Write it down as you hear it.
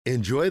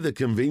Enjoy the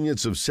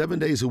convenience of 7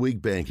 days a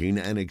week banking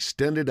and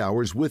extended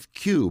hours with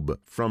Cube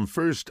from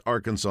First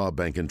Arkansas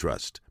Bank and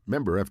Trust.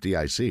 Member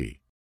FDIC.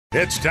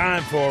 It's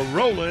time for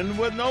Rollin'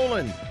 with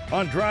Nolan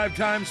on Drive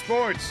Time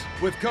Sports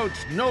with Coach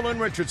Nolan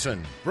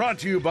Richardson. Brought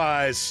to you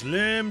by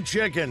Slim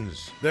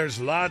Chickens.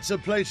 There's lots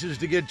of places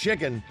to get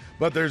chicken,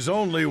 but there's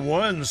only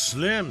one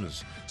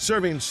Slim's,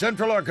 serving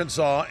Central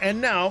Arkansas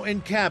and now in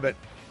Cabot.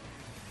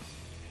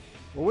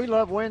 Well, we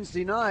love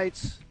Wednesday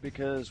nights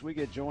because we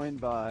get joined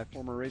by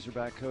former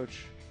Razorback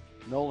coach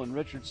Nolan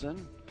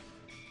Richardson.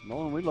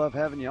 Nolan, we love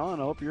having you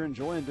on. I hope you're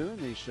enjoying doing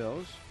these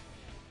shows.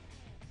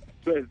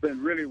 It's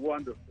been really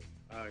wonderful.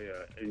 I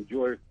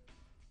enjoy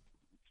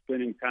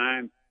spending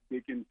time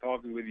speaking,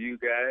 talking with you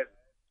guys,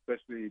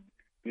 especially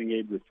being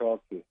able to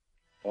talk to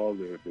all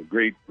the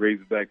great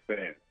Razorback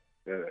fans.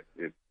 That's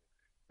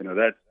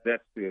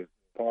the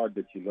part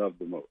that you love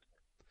the most.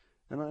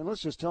 And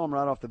let's just tell them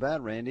right off the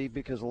bat, Randy,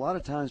 because a lot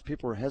of times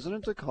people are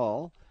hesitant to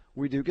call.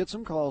 We do get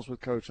some calls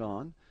with Coach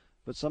on,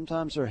 but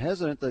sometimes they're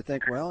hesitant. They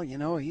think, well,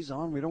 he's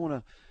on. We don't want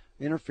to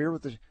interfere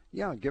with the –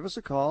 yeah, give us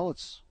a call.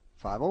 It's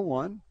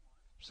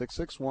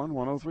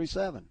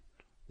 501-661-1037.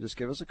 Just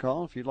give us a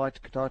call. If you'd like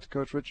to talk to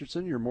Coach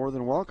Richardson, you're more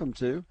than welcome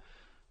to.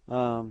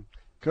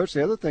 Coach,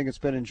 the other thing that's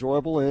been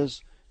enjoyable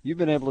is you've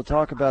been able to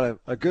talk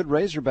about a good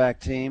Razorback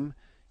team.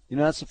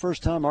 That's the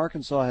first time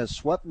Arkansas has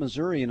swept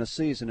Missouri in a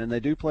season, and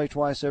they do play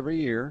twice every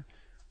year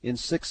in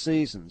 6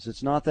 seasons.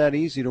 It's not that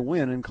easy to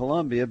win in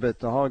Columbia, but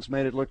the Hogs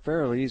made it look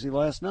fairly easy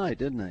last night,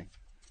 didn't they?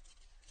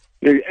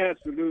 They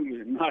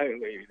absolutely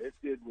annihilated.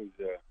 It was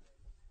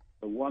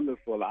a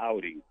wonderful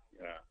outing.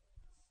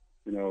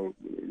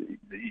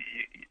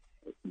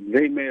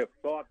 They may have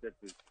thought that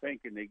the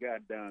spanking they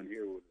got down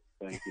here was a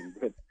spanking,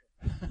 but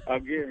I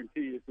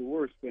guarantee you it's the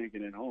worst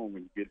spanking at home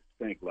when you get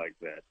spanked like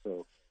that.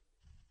 So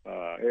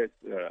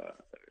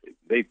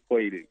they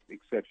played it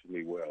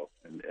exceptionally well,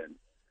 and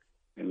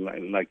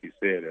like you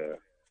said,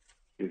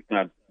 it's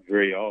not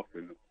very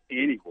often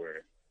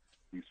anywhere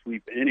you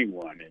sweep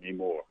anyone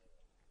anymore,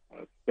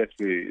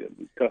 especially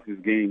the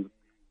toughest games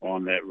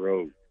on that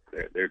road.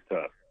 They're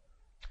tough.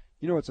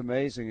 What's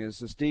amazing is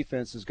this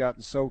defense has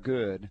gotten so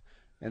good,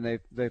 and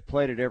they've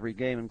played it every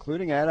game,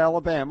 including at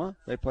Alabama.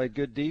 They played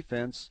good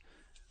defense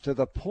to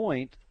the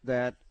point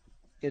that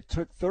it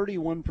took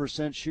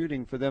 31%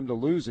 shooting for them to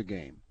lose a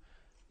game.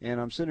 And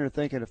I'm sitting here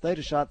thinking if they'd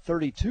have shot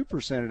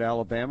 32% at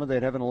Alabama,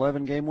 they'd have an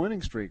 11-game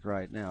winning streak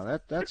right now.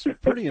 That's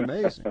pretty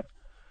amazing.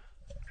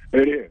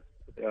 It is.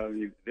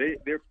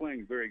 They're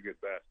playing very good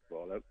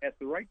basketball at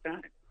the right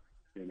time.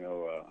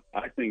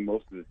 I think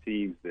most of the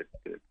teams that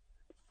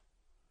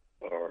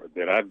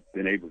I've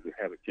been able to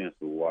have a chance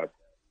to watch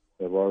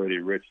have already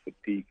reached the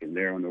peak, and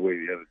they're on the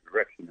way the other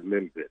direction a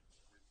little bit.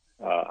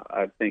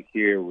 I think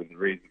here with the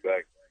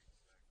Razorbacks,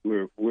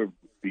 we're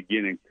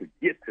beginning to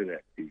get to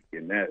that peak,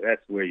 and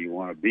that's where you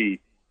want to be,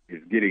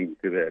 is getting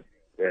to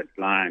that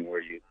line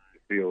where you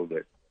feel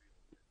that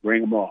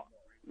bring them on.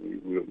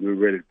 We're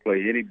ready to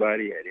play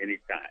anybody at any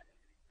time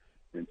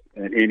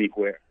and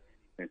anywhere.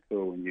 And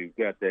so when you've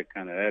got that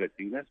kind of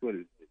attitude, that's what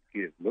the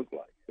kids look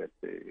like, that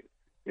they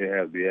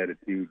have the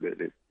attitude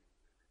that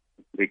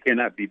they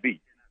cannot be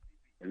beat.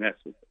 And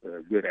that's a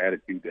good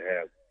attitude to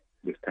have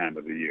this time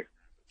of the year.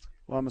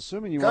 Well, I'm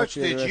assuming you Coach,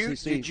 watch the other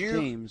SEC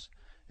teams.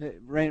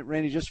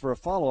 Randy, just for a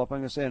follow-up, I'm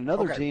going to say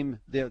another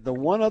team, the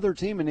one other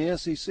team in the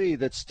SEC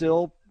that's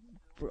still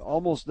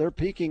almost they're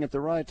peaking at the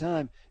right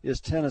time is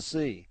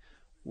Tennessee.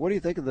 What do you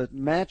think of the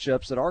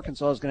matchups that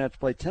Arkansas is going to have to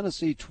play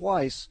Tennessee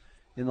twice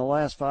in the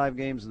last 5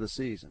 games of the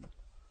season?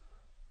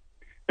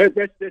 That's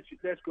going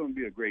to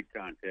be a great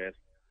contest.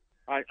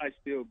 I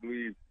still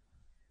believe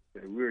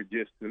that we're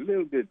just a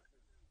little bit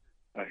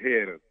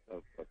ahead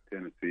of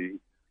Tennessee,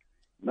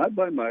 not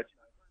by much,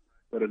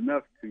 but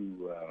enough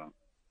to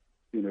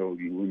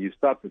when you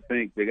stop to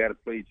think they got to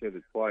play each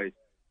other twice,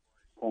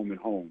 home and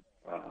home,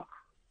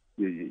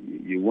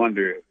 you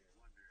wonder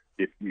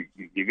if you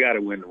got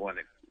to win the one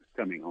that's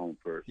coming home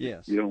first.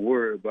 Yes. You don't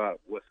worry about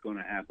what's going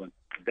to happen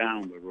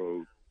down the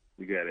road.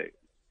 You got to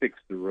fix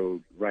the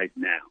road right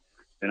now,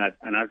 and I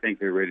think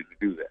they're ready to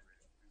do that.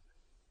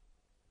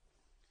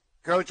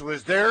 Coach,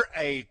 was there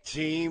a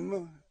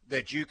team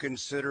that you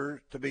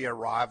consider to be a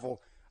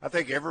rival? I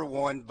think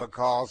everyone,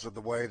 because of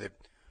the way that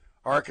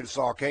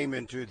Arkansas came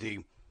into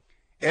the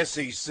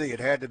SEC, it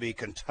had to be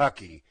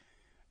Kentucky.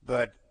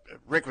 But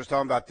Rick was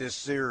talking about this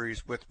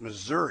series with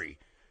Missouri.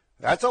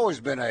 That's always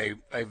been a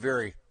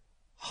very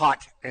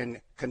hot and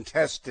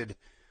contested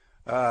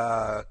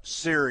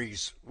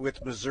series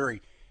with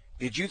Missouri.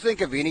 Did you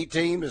think of any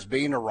team as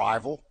being a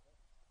rival?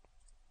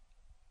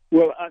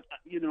 Well,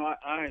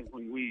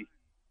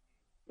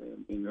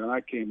 when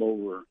I came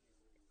over,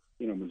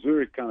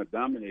 Missouri kind of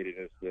dominated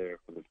us there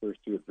for the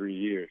first 2 or 3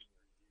 years.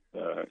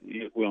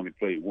 We only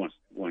played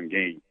one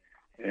game,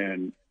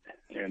 and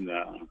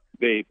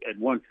they at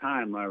one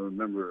time I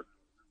remember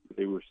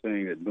they were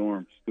saying that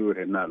Norm Stewart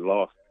had not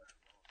lost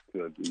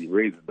to the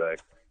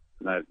Razorbacks,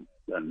 not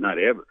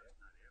ever.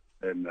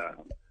 And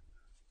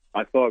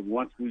I thought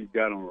once we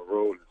got on the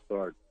road and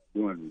started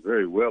doing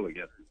very well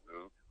against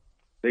them,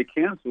 they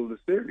canceled the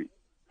series.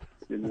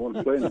 Didn't want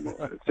to play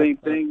anymore. Same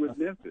thing with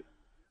Memphis.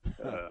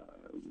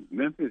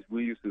 Memphis,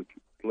 we used to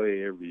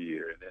play every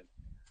year, and then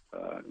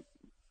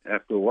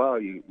after a while,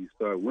 you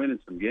start winning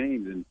some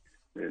games, and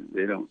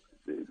they don't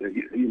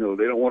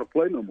want to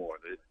play no more.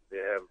 They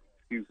have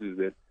excuses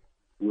that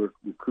we're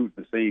recruiting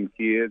the same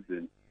kids,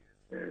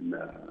 and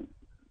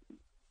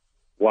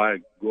why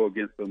go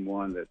against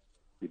someone that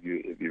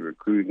if you're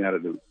recruiting out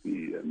of the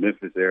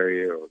Memphis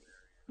area or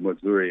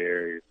Missouri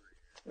area,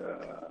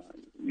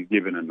 you're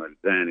giving them an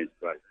advantage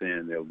by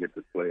saying they'll get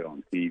to play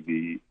on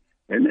TV.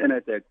 And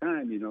at that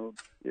time,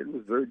 it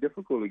was very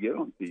difficult to get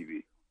on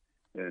TV,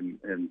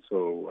 and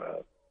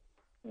so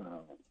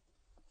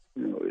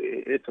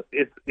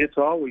it's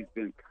always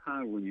been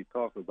kind of, when you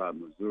talk about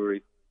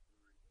Missouri,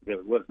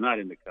 that was not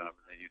in the conference,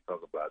 and you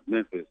talk about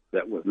Memphis,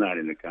 that was not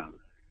in the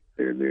conference.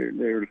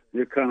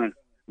 They're kind of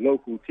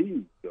local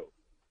teams, so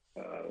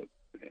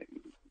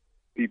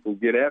people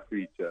get after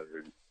each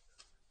other.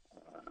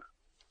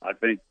 I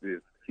think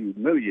it's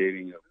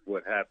humiliating of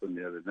what happened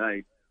the other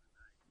night,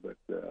 but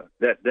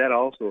that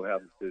also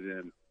happened to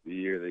them the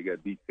year they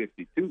got beat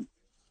 52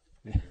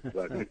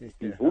 by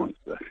 52 points.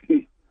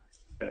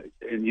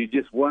 And you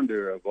just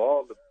wonder, of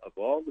all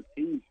the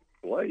teams you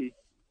play,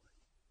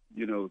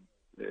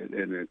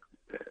 and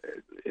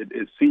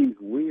it seems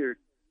weird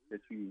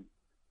that you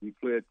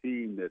play a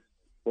team that's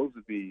supposed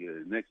to be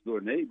next door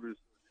neighbors,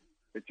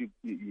 that you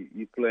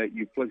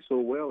play so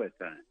well at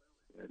times,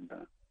 and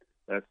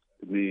that's,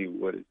 to me,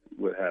 what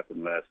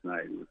happened last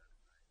night was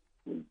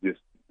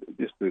just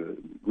a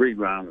great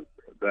round of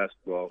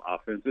basketball,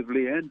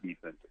 offensively and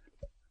defensively.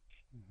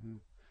 Mm-hmm.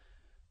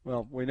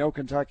 Well, we know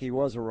Kentucky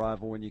was a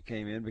rival when you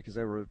came in because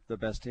they were the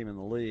best team in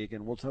the league,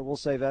 and we'll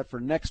save that for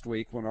next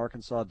week when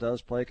Arkansas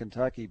does play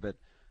Kentucky. But,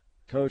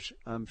 Coach,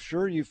 I'm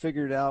sure you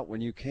figured out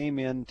when you came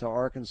into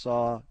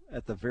Arkansas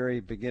at the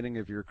very beginning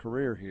of your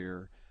career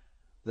here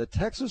that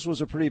Texas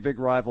was a pretty big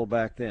rival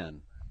back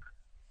then.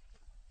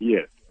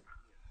 Yes.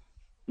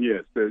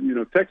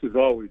 Texas is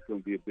always going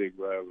to be a big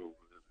rival.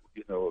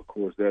 Of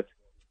course, that's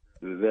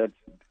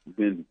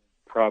been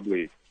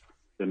probably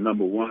the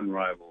number one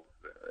rival,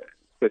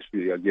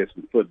 especially, I guess,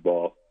 in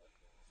football,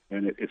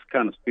 and it's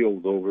kind of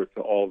spilled over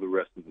to all the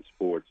rest of the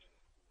sports,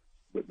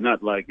 but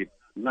not like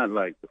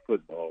the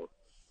football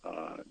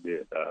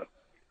did.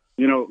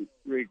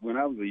 Rick, when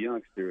I was a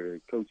youngster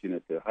coaching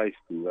at the high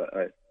school,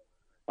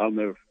 I'll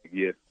never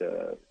forget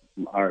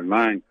our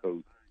line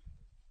coach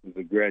was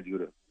a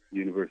graduate of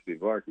University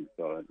of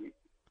Arkansas,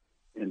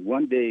 and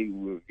one day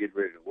we were getting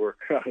ready to work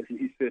out, and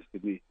he says to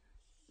me,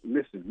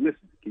 "Listen,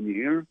 can you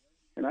hear him?"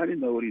 And I didn't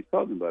know what he's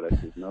talking about. I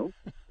said, "No."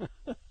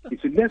 He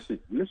said,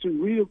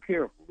 listen real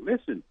careful.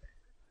 Listen.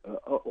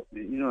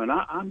 And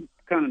I'm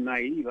kind of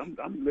naive.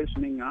 I'm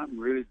listening. I'm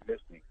really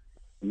listening.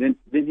 And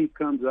then he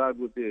comes out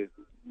with this.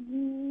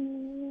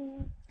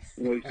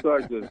 He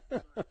starts to.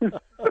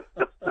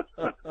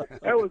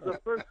 That was the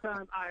first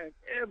time I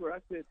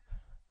said,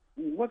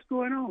 "What's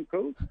going on,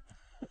 Coach?"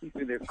 He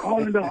said, "They're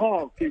calling the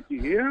hog. Can't you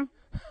hear him?"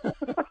 I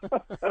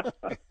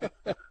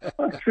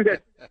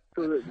said,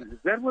 "So is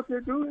that what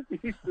they're doing?"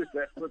 He said,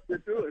 "That's what they're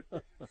doing."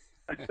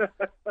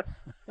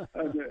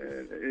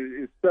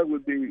 It stuck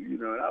with me,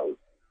 and I was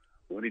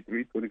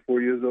 23,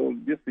 24 years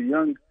old, just a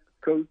young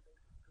coach,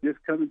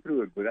 just coming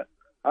through it. But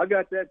I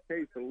got that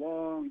taste a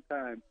long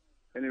time,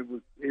 and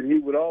he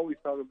would always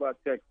talk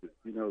about Texas,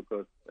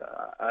 because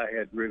I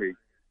had really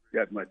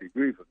got my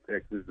degree from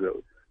Texas,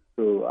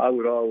 so I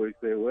would always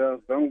say,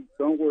 "Well, don't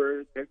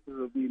worry, Texas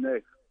will be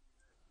next."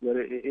 But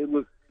it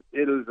was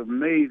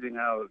amazing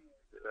how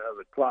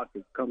the clock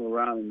has come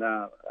around, and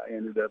now I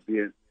ended up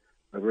being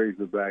a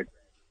Razorback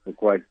for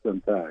quite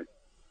some time.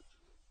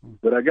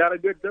 But I got a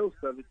good dose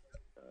of it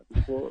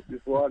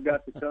before I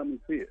got to come and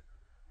see it.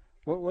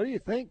 What do you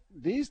think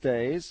these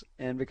days,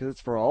 and because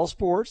it's for all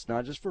sports,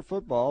 not just for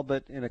football,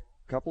 but in a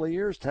couple of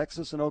years,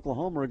 Texas and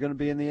Oklahoma are going to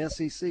be in the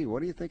SEC.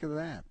 What do you think of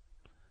that?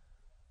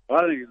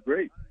 I think it's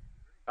great.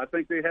 I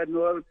think they had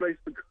no other place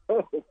to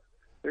go.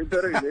 They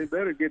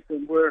better get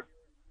somewhere.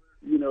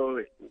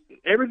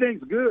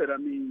 Everything's good. I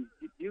mean,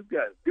 you've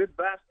got good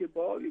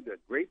basketball, you got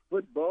great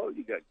football,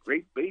 you got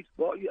great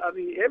baseball.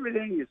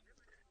 Everything is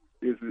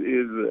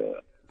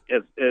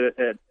at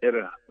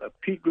a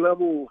peak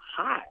level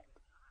high.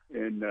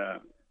 And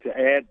to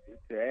add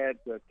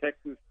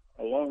Texas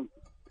alongside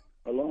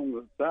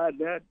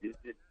that,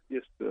 it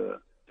just to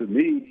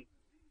me,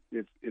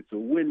 it's a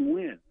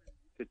win-win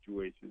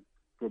situation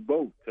for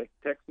both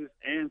Texas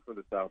and for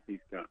the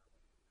Southeast Conference.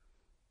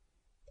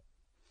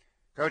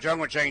 Coach, I'm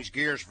going to change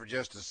gears for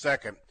just a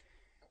second,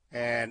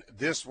 and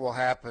this will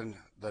happen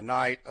the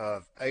night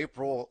of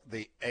April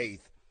the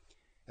 8th,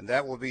 and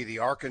that will be the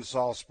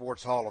Arkansas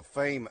Sports Hall of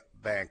Fame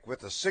banquet,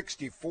 the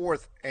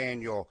 64th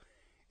annual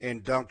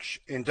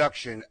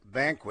induction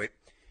banquet,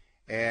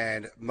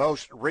 and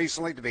most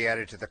recently to be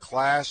added to the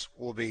class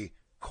will be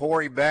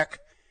Corey Beck,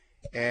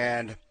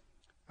 and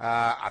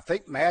I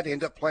think Matt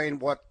ended up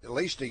playing, at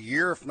least a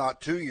year, if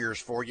not 2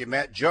 years for you,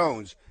 Matt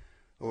Jones,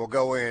 who will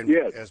go in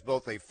yes, as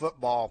both a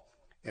football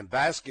and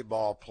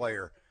basketball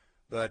player.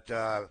 But,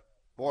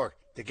 boy,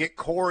 to get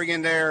Corey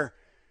in there,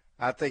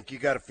 I think you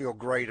got to feel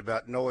great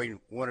about knowing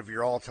one of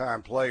your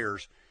all-time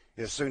players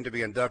is soon to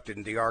be inducted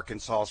in the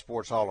Arkansas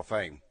Sports Hall of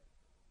Fame.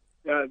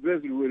 I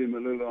visited with him a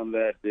little on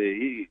that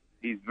day.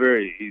 He's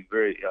very.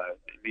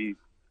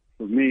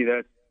 For me,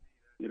 that's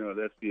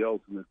the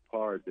ultimate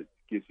part that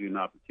gives you an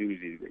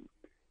opportunity to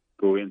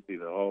go into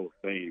the Hall of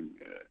Fame.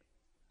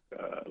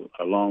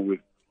 Along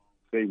with,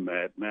 say,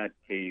 Matt. Matt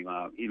came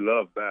out. He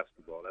loved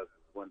basketball. That's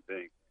one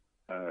thing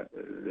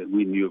that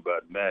we knew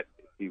about Matt.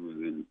 He was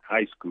in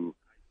high school.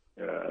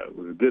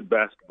 Was a good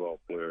basketball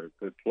player.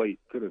 Was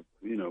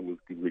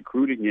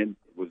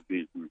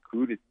being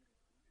recruited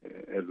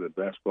as a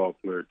basketball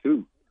player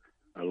too,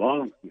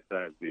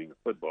 besides being a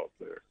football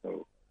player.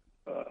 So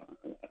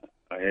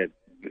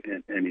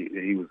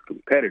he was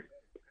competitive.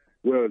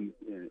 Well, and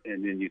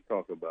then you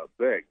talk about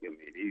Beck. I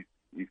mean,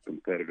 he's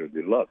competitor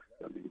deluxe.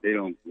 I mean, they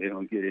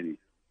don't get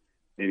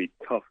any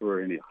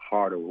tougher, any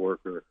harder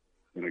worker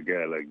than a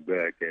guy like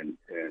Beck. And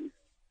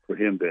for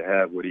him to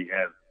have what he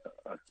has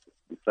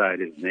beside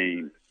his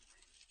name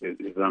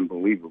is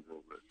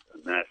unbelievable. A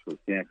national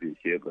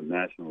championship, a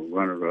national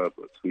runner-up,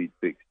 a Sweet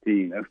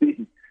 16. I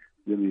mean,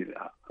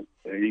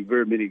 ain't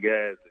very many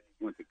guys that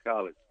went to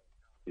college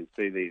can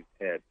say they've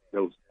had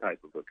those type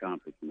of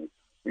accomplishments.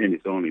 And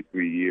it's only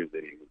 3 years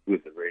that he was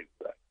with the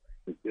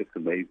Razorbacks. It's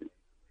amazing.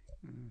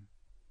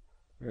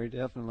 Very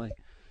definitely.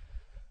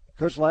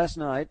 Coach, last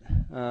night,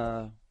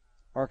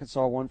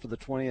 Arkansas won for the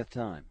 20th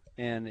time.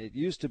 And it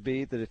used to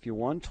be that if you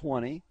won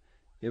 20,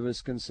 it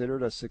was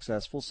considered a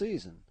successful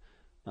season.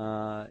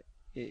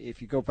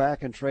 If you go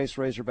back and trace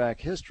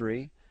Razorback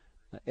history,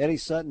 Eddie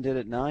Sutton did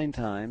it 9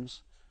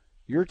 times.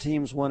 Your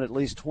team's won at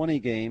least 20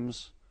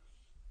 games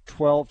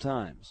 12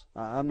 times.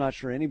 I'm not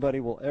sure anybody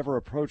will ever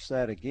approach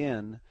that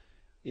again.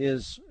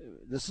 This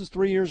is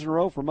 3 years in a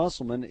row for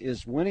Musselman.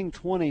 Is winning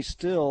 20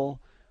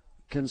 still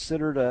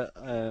considered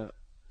a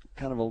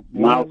kind of a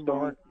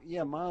milestone?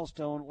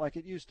 Milestone like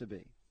it used to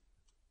be?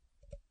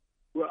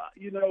 Well,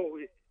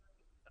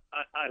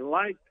 I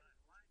like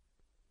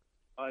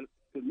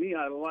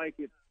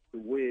it the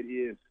way it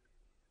is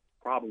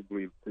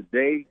probably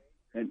today,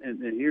 and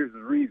here's the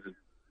reason.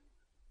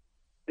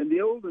 In the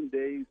olden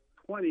days,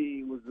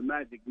 20 was the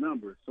magic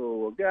number,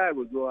 so a guy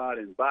would go out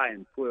and buy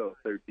in 12,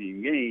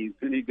 13 games,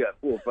 and he got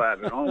 4 or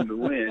 5 at home to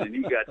win, and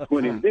he got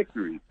 20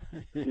 victories.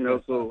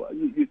 So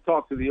you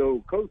talk to the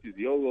old coaches.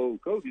 The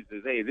old coaches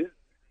says, "Hey, this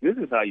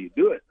is how you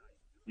do it.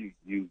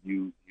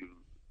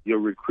 Your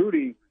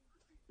recruiting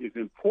is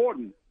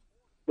important,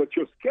 but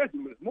your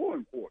schedule is more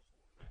important.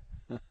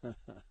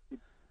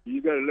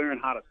 You got to learn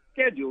how to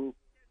schedule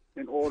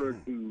in order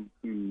to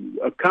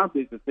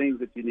accomplish the things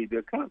that you need to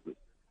accomplish."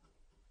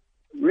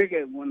 Rick,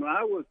 when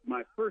I was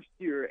my first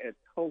year at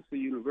Tulsa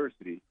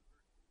University,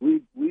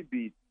 we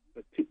beat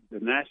the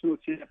national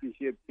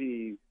championship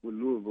team with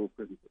Louisville.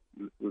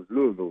 Was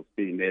Louisville's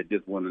team. They had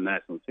just won the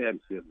national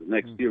championship. The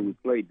next year we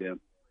played them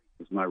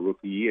was my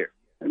rookie year,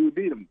 and we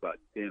beat them about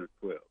 10 or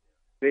 12.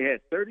 They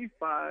had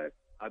 35,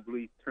 I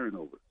believe,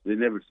 turnovers. They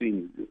never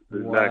seen the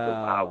lack of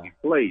how we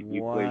played.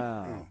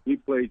 We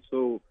played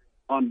so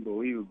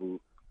unbelievable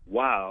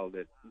wild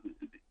that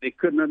they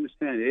couldn't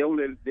understand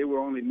it. They were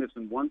only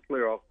missing one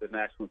player off the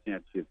national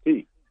championship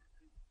team.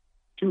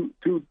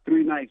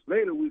 3 nights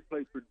later, we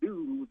played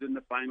Purdue, who was in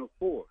the Final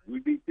Four. We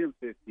beat them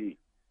 15.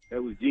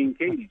 That was Gene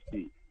Katie's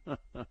team.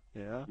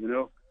 Yeah.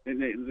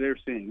 And they're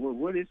saying, well,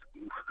 what is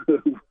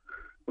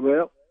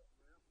well,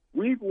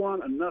 we've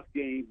won enough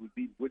games. We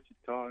beat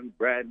Wichita and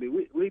Bradley.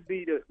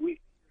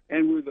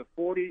 And we're the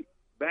 40.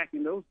 Back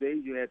in those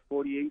days, you had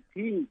 48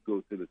 teams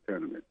go to the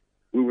tournament.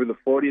 We were the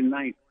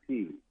 49th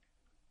team.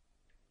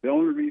 The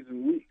only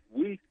reason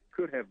we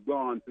could have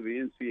gone to the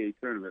NCAA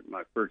tournament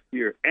my first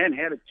year and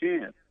had a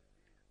chance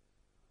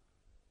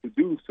to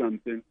do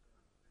something,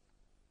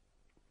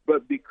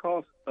 but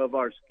because of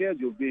our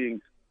schedule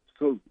being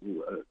so,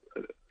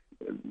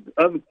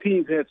 other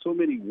teams had so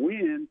many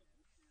wins,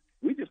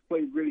 we just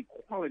played really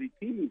quality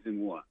teams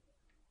and won.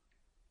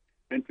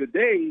 And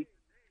today,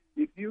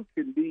 if you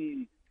can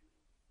be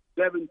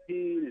 17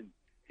 and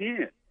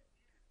 10,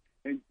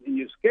 and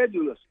your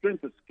schedule, a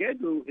strength of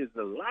schedule, is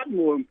a lot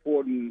more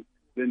important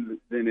than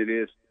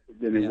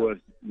it was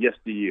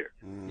yesteryear.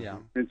 Yeah.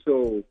 And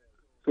so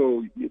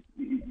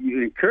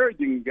you're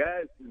encouraging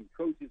guys and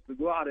coaches to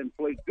go out and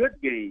play good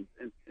games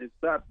and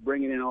stop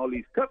bringing in all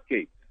these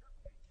cupcakes.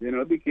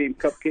 It became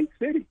Cupcake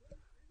City.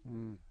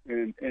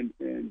 And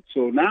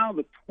so now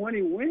the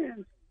 20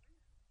 wins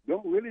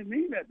don't really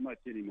mean that much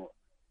anymore.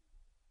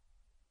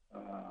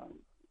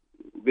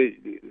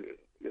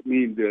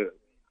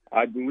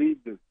 I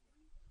believe the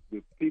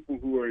people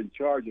who are in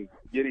charge of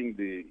getting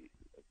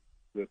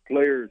the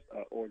players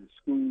or the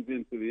schools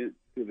into the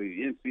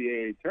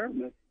NCAA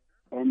tournament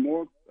are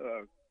more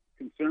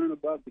concerned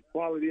about the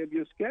quality of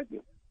your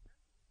schedule.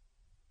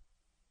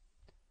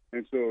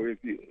 And so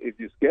if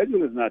your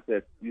schedule is not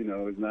that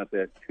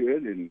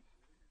good, and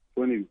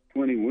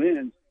 20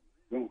 wins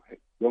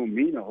don't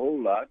mean a whole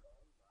lot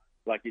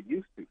like it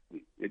used to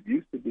be. It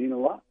used to mean a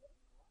lot.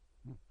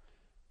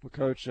 Well,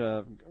 Coach,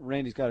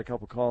 Randy's got a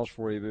couple calls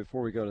for you. But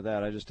before we go to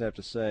that, I just have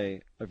to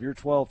say, of your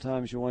 12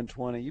 times you won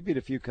 20, you beat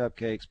a few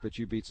cupcakes, but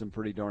you beat some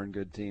pretty darn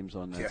good teams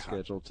on that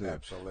schedule, too.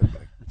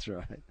 Absolutely. That's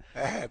right.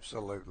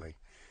 Absolutely.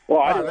 Well,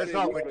 All I right, let's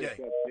didn't talk say with we Jay.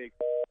 played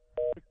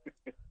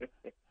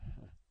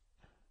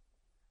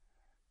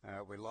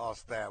We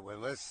lost that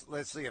one.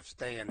 Let's see if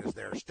Stan is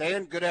there.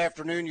 Stan, good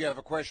afternoon. You have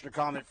a question or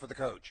comment for the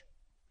coach?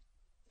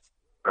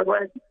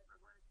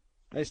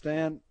 Hey,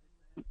 Stan.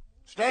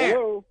 Stan.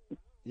 Hello.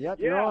 Yep,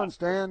 Yeah. you're on,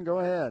 Stan. Go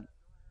ahead.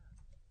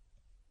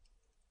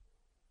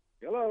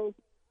 Hello.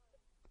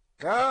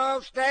 Go,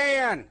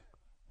 Stan.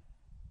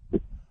 You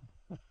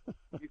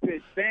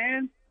said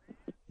Stan?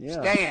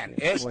 Yeah. Stan.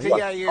 Well,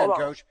 S-T-A-N,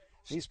 Coach.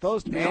 he's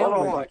supposed to be Stand on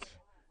on. with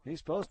you. He's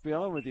supposed to be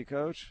on with you,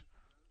 Coach.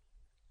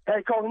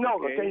 Hey, Coach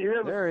Nolan, can you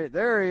hear me?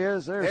 There he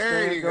is. There's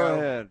There Stan. you Go go.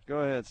 ahead. Go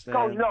ahead, Stan.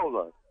 Coach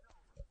Nolan,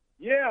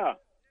 Yeah,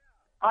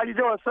 how you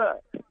doing, sir?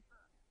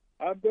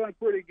 I'm doing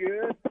pretty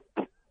good.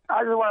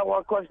 I just want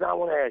one question I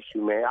want to ask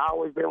you, man. I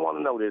always been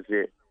wanting to know this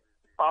here.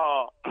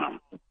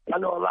 I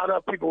know a lot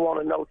of people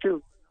want to know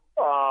too.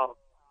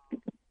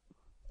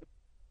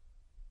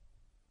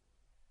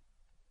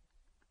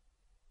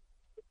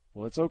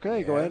 Well, it's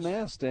okay. Go ahead and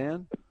Yes. ask,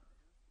 Stan.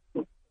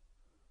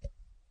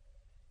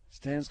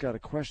 Stan's got a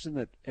question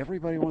that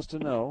everybody wants to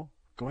know.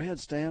 Go ahead,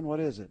 Stan. What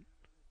is it?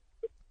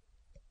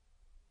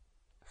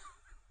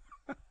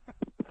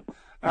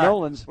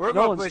 Nolan's We're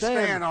going Nolan to put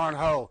Stan on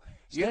hold.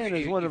 Stan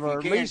is You- one if of you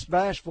our can't- least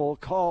bashful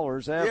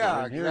callers ever.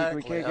 Yeah, and here exactly.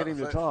 we can't get him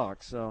to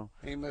talk. So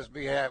He must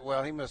be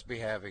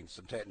having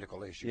some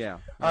technical issues. Yeah.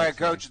 All right,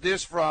 Coach.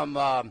 This from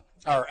our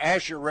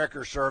Asher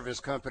Record Service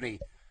Company,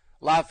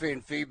 Life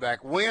in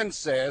Feedback. Wynn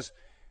says,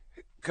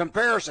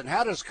 comparison.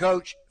 How does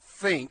Coach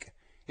think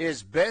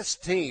his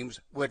best teams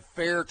would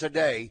fare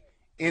today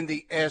in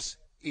the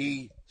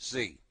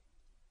SEC?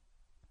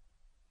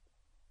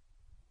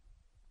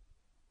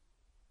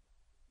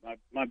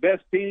 My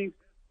best teams,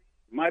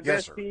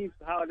 Yes, sir. teams,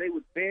 how they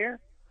would fare.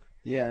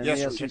 yeah, in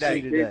Yes, the sir,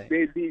 SEC today.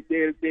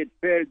 today. They'd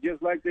fare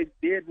just like they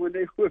did when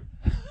they were,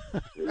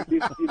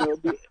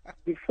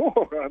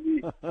 before. I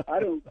mean, I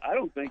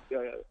don't think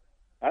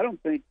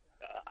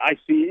I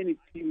see any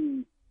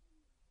team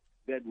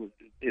that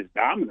is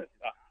dominant.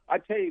 I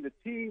tell you, the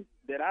team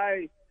that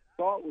I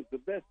thought was the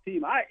best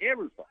team I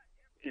ever saw,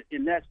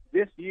 and that's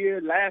this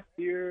year, last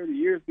year, the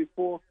years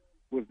before,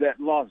 was that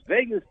Las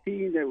Vegas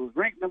team that was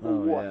ranked number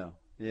one. Oh,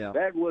 yeah.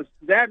 That was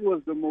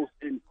the most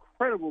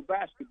incredible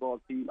basketball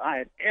team I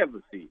had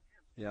ever seen.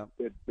 Yeah.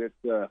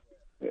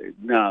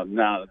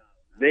 Now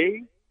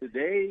they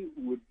today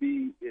would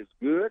be as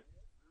good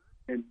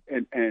and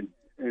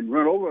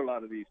run over a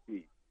lot of these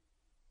teams.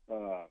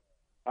 I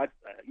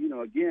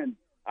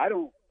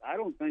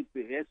don't think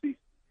the SEC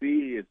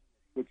is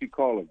what you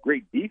call a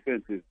great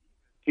defensive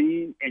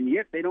team, and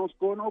yet they don't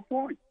score no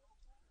points.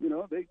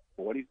 They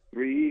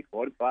 43,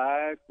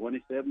 45,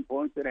 27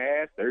 points at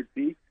half,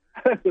 13.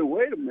 I said,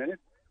 wait a minute.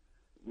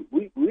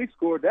 We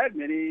scored that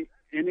many,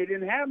 and they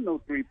didn't have no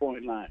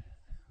three-point line.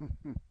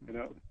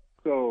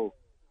 So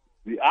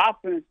the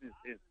offense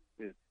is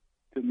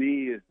to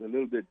me is a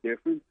little bit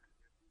different.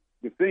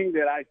 The thing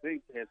that I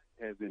think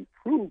has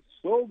improved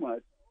so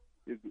much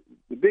is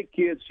the big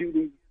kids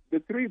shooting the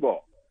three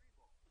ball.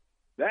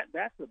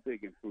 That's a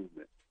big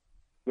improvement.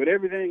 But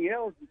everything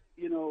else,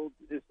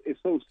 it's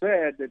so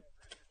sad that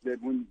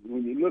when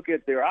you look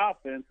at their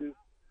offenses,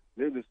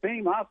 they're the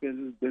same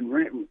offenses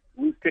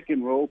we pick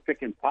and roll,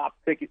 pick and pop,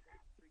 pick and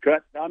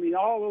cut. I mean,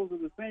 all those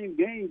are the same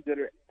games that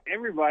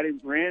everybody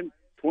ran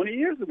 20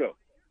 years ago.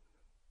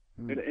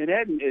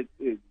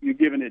 You're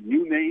giving it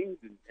new names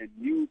and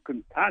new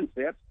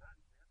concepts,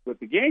 but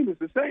the game is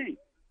the same.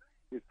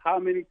 It's how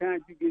many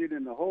times you get it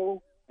in the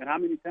hole and how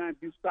many times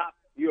you stop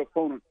your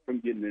opponent from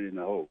getting it in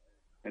the hole.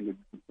 And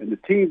the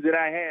teams that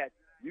I had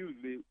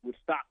usually would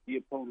stop the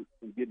opponent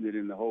from getting it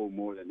in the hole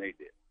more than they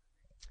did.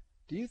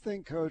 Do you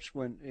think, Coach,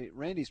 when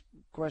Randy's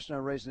question I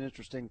raised an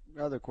interesting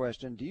other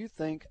question, do you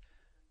think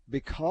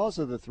because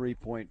of the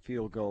three-point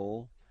field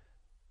goal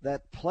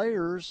that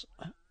players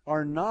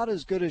are not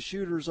as good as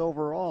shooters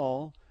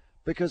overall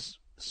because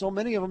so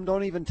many of them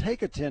don't even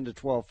take a 10 to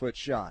 12-foot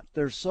shot?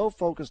 They're so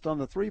focused on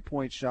the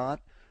three-point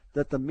shot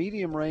that the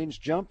medium-range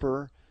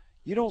jumper,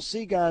 you don't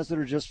see guys that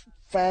are just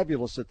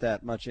fabulous at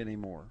that much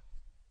anymore.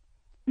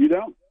 You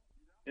don't,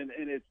 and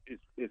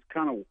it's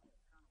kind of.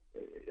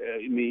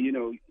 I mean,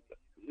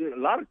 a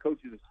lot of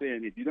coaches are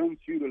saying if you don't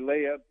shoot a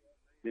layup,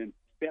 then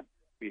step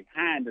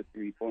behind the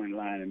three-point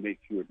line and make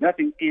sure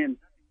nothing in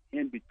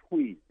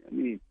between. I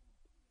mean,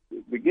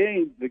 the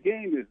game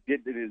is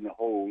getting it in the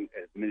hole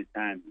as many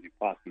times as you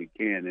possibly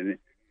can, and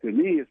to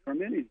me,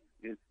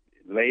 it's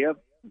layup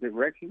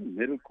direction,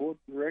 middle court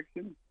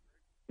direction,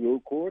 full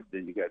court.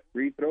 Then you got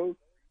free throws.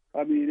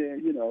 I mean,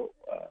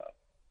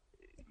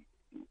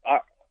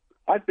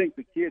 I think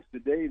the kids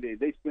today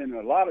they spend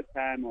a lot of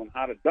time on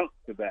how to dunk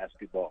the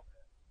basketball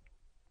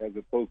as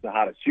opposed to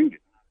how to shoot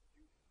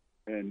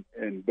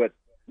it, but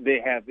they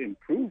have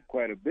improved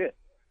quite a bit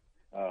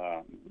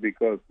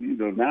because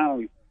now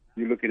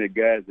you're looking at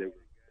guys that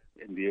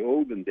in the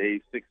olden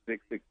days, 6'6",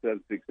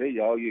 6'7",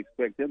 6'8", all you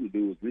expect him to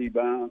do was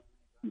rebound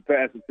and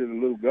pass it to the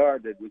little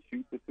guard that would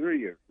shoot the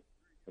three or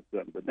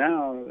something. But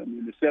now, I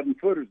mean, the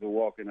 7-footers are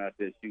walking out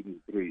there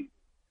shooting threes.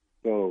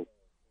 So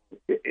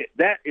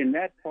that in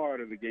that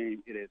part of the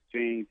game, it has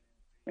changed,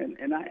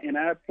 and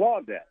I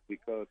applaud that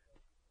because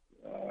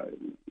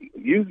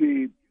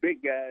usually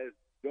big guys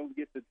don't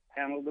get to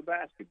handle the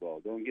basketball,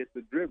 don't get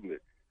to dribble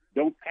it,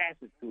 don't pass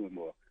it to him,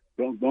 or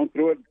don't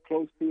throw it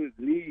close to his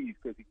knees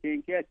because he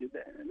can't catch it.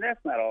 And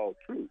that's not all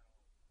true.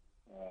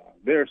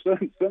 There are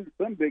some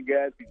big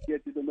guys who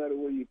catch it no matter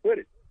where you put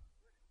it,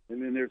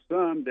 and then there's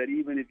some that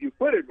even if you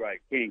put it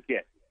right can't catch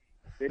it.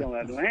 They don't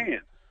have no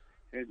hands,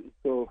 and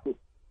so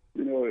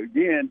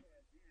again,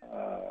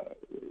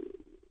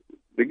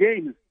 the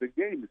game has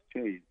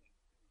changed.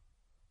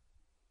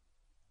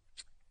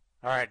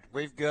 All right,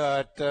 we've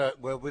got,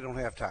 we don't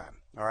have time.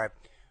 All right,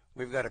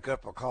 we've got a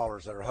couple of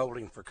callers that are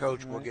holding for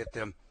Coach. We'll get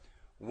them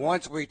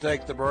once we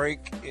take the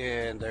break,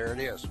 and there it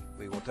is.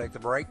 We will take the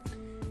break,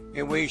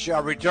 and we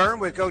shall return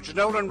with Coach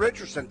Nolan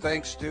Richardson,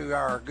 thanks to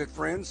our good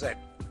friends at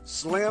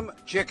Slim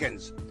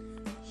Chickens.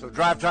 So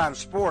Drive Time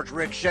Sports,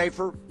 Rick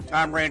Schaefer,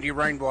 I'm Randy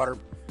Rainwater,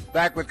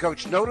 back with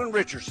Coach Nolan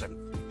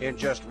Richardson in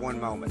just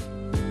one moment.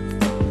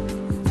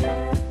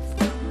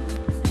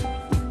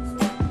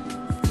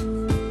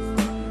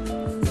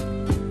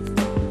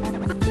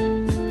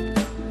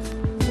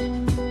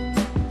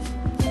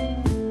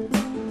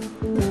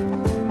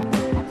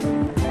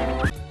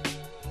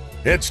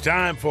 It's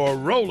time for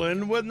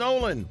Rollin' with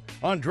Nolan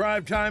on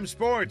Drive Time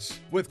Sports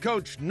with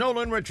Coach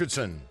Nolan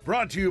Richardson.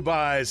 Brought to you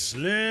by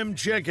Slim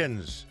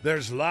Chickens.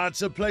 There's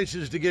lots of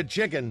places to get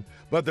chicken,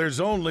 but there's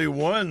only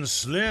one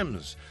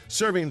Slim's,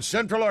 serving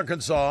Central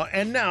Arkansas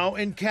and now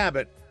in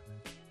Cabot.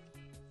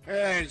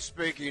 And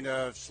speaking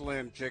of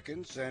Slim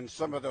Chickens and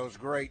some of those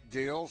great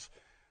deals,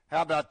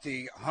 how about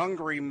the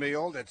hungry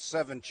meal that's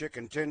 7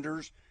 chicken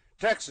tenders,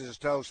 Texas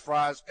toast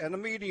fries, and a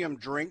medium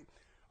drink?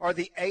 Or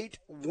the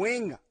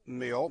 8-wing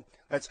meal.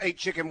 That's 8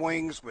 chicken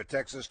wings with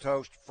Texas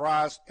toast,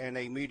 fries, and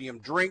a medium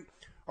drink.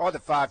 Or the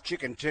 5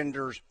 chicken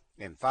tenders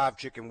and 5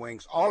 chicken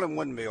wings, all in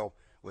one meal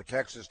with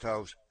Texas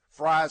toast,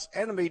 fries,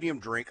 and a medium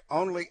drink,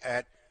 only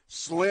at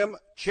Slim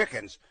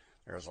Chickens.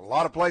 There's a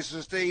lot of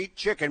places to eat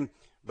chicken,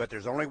 but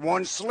there's only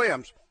one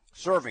Slim's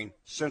serving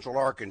Central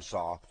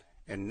Arkansas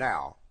and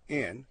now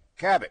in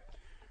Cabot.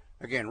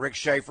 Again, Rick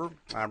Schaefer,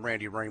 I'm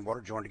Randy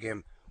Rainwater, joined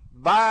again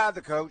by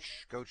the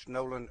coach, Coach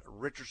Nolan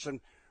Richardson.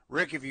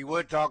 Rick, if you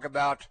would talk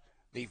about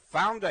the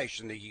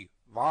foundation, the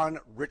Yvonne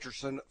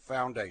Richardson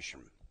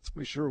Foundation.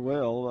 We sure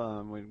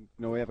will. We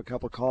know we have a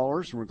couple of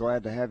callers, and we're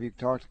glad to have you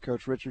talk to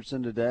Coach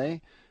Richardson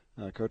today.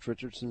 Coach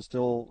Richardson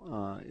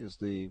still is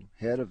the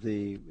head of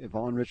the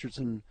Yvonne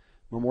Richardson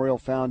Memorial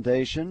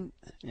Foundation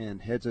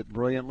and heads it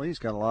brilliantly. He's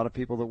got a lot of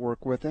people that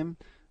work with him,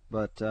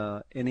 but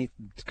any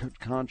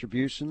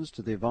contributions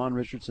to the Yvonne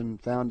Richardson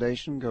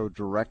Foundation go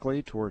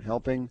directly toward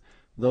helping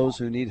those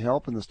who need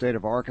help in the state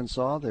of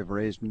Arkansas. They've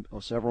raised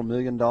several $1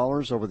 million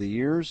over the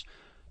years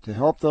to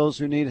help those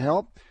who need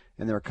help,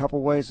 and there are a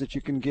couple ways that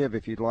you can give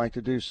if you'd like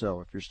to do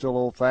so. If you're still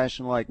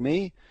old-fashioned like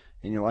me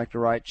and you like to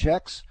write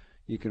checks,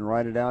 you can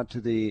write it out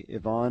to the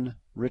Yvonne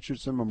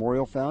Richardson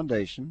Memorial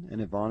Foundation, and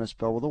Yvonne is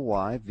spelled with a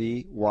Y,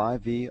 V-Y-V-O-N-N-E,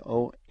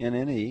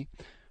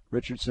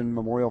 Richardson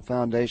Memorial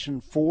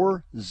Foundation,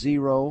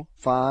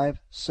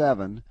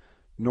 4057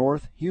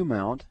 North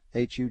Hughmount,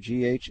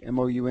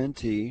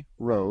 Hughmount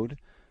Road,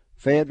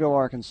 Fayetteville,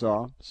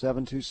 Arkansas,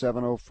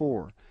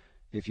 72704.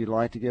 If you'd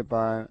like to give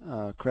by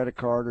credit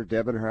card or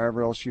debit or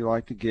however else you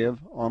like to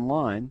give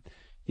online,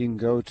 you can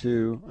go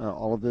to,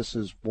 all of this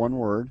is one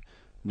word,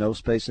 no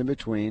space in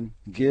between,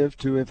 give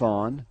to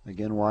Yvonne,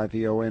 again,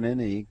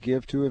 Y-V-O-N-N-E,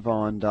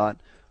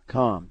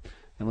 givetoyvonne.com.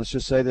 And let's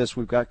just say this,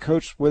 we've got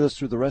Coach with us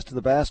through the rest of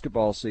the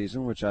basketball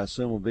season, which I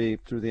assume will be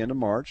through the end of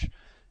March.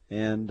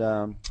 And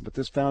but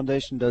this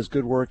foundation does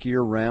good work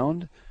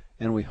year-round.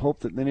 And we hope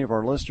that many of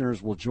our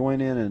listeners will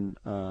join in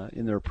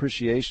their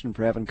appreciation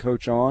for having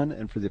Coach on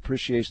and for the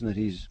appreciation that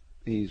he's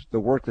the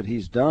work that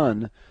he's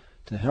done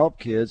to help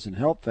kids and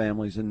help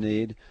families in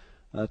need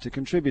to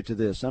contribute to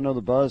this. I know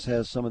the Buzz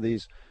has some of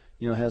these,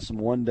 has some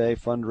one-day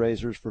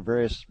fundraisers for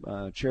various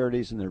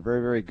charities, and they're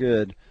very, very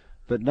good,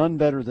 but none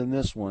better than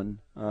this one,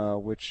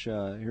 which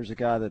here's a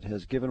guy that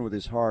has given with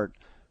his heart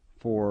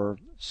for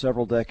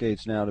several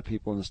decades now to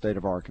people in the state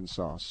of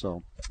Arkansas.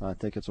 So I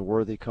think it's a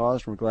worthy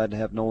cause. We're glad to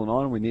have Nolan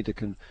on. We need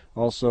to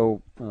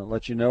also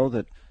let you know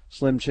that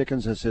Slim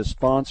Chickens is his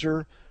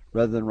sponsor.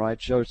 Rather than write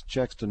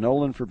checks to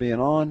Nolan for being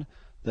on,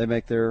 they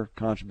make their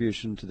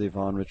contribution to the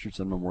Yvonne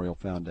Richardson Memorial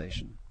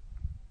Foundation.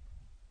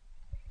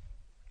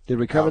 Did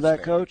we cover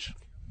that, Coach?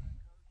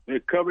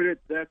 We covered it.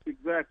 That's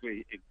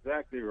exactly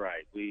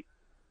right. We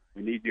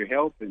need your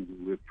help, and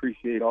we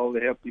appreciate all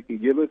the help you can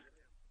give us.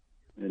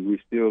 And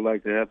we still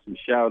like to have some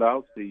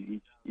shout-outs to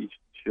each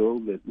show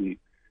that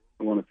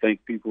I want to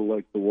thank people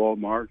like the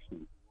Walmarts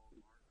and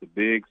the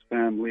Biggs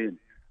family and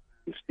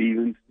the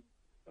Stevens.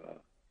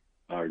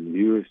 Our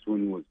newest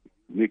one was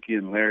Mickey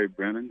and Larry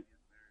Brennan.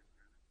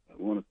 I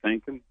want to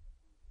thank them.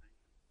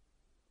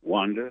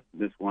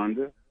 Miss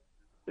Wanda,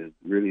 has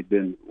really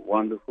been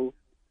wonderful.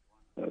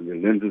 The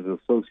Lenses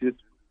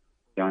Associates,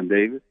 John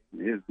Davis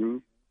and his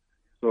group.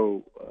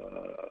 So,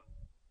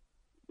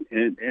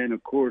 and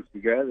of course, the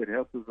guy that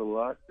helps us a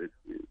lot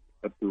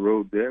up the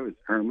road there is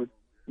Herman,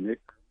 Nick.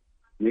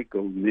 Nick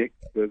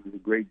does a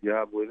great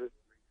job with us.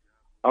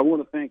 I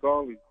want to thank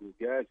all these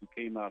guys who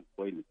came out and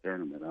played in the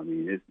tournament. I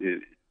mean,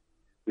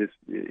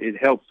 it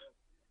helps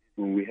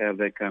when we have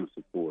that kind of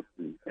support,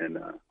 and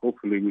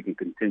hopefully we can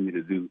continue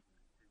to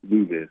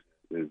do this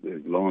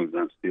as long as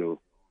I'm still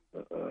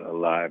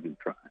alive and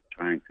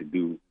trying to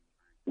do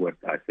what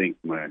I think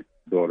my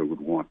daughter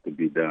would want to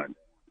be done.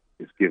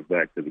 Is give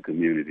back to the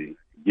community,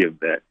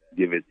 give it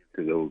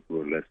to those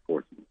who are less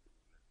fortunate.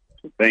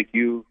 So thank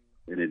you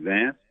in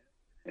advance,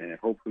 and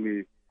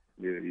hopefully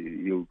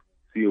you'll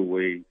see a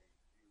way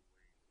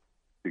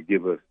to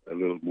give us a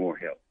little more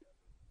help.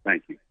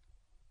 Thank you.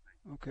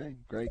 Okay,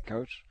 great,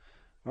 Coach.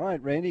 All right,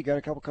 Randy, you got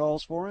a couple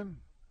calls for him?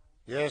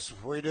 Yes,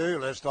 we do.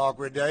 Let's talk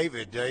with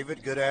David.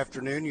 David, good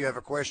afternoon. You have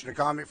a question or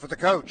comment for the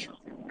coach?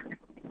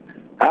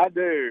 I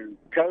do.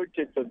 Coach,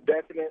 it's a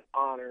definite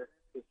honor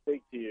to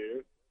speak to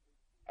you.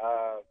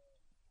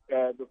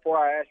 Before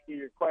I ask you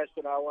your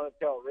question, I want to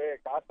tell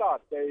Rick, I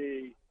thought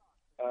the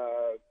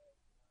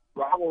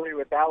rivalry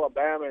with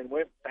Alabama and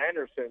Wimp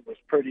Sanderson was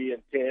pretty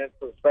intense,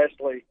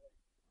 especially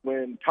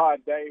when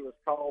Todd Day was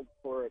called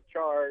for a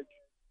charge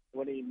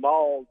when he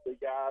mauled the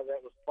guy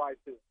that was twice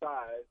his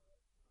size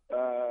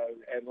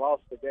and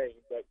lost the game.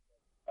 But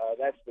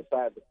that's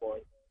beside the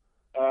point.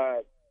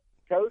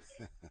 Coach?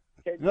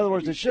 In other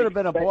words, it should have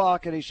been a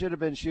block, and he should have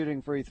been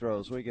shooting free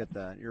throws. We get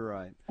that. You're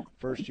right.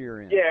 First year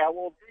in. Yeah,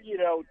 well,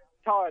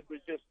 Todd was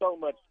just so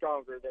much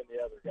stronger than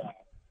the other guy.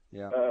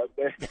 Yeah.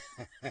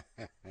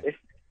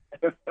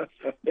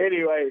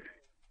 Anyway,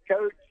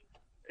 Coach,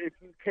 if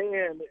you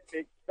can,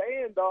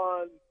 expand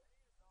on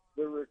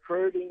the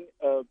recruiting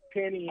of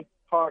Penny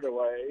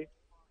Hardaway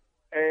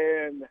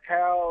and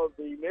how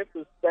the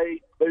Memphis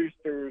State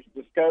boosters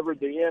discovered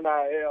the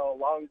NIL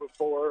long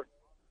before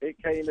it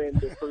came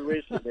into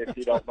fruition, if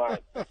you don't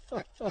mind.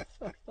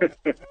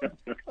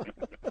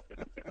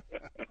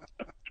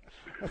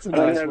 That's a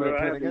nice way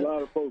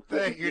of putting it.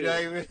 Thank you,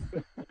 David.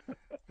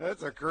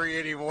 That's a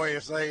creative way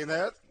of saying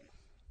that.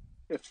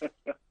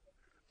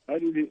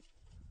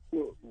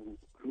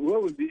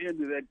 What was the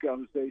end of that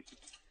conversation?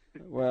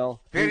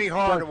 Well, Penny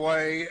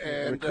Hardaway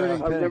and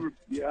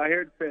I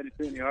heard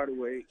Penny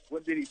Hardaway.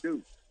 What did he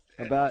do?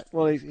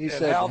 He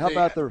said, how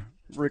about the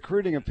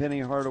recruiting of Penny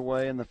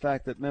Hardaway and the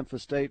fact that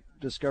Memphis State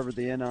discovered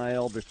the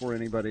NIL before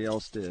anybody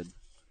else did?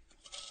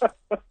 Hey,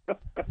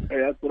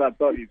 that's what I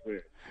thought he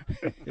said.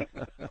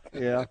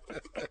 Yeah.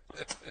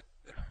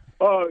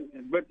 Oh,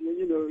 but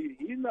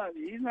he's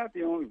not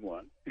the only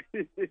one.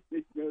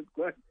 There's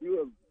quite a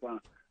few of them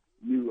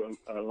knew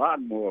a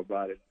lot more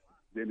about it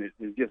than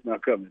it's just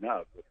not coming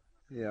out. But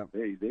yeah,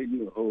 they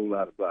knew a whole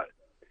lot about it.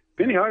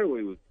 Penny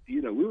Hardaway was,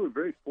 we were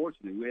very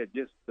fortunate. We had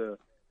just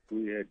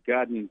we had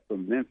gotten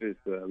from Memphis.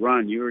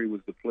 Ron Urey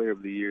was the player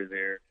of the year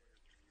there.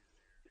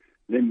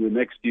 Then the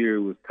next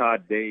year was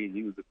Todd Day, and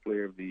he was the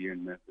player of the year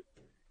in Memphis.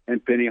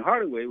 And Penny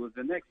Hardaway was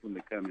the next one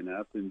to coming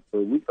up, and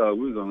so we thought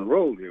we was on the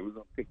roll here. We was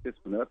going to pick this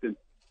one up,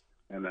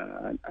 and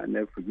I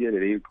never forget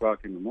at 8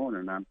 o'clock in the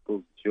morning, I'm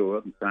supposed to show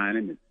up and sign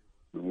him, and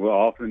we're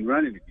off and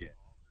running again.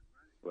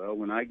 Well,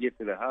 when I get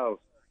to the house,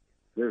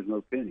 there's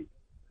no Penny.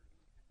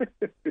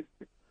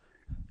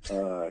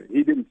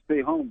 He didn't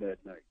stay home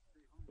that night.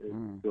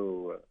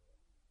 So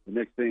the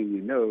next thing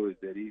you know is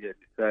that he had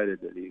decided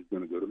that he was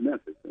going to go to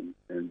Memphis,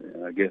 and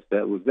I guess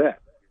that was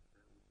that.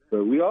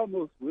 So we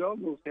almost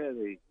had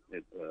a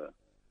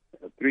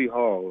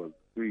three-haul of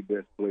three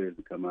best players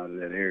to come out of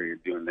that area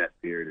during that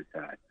period of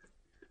time.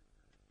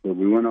 So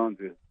we went on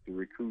to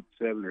recruit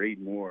 7 or 8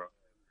 more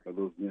of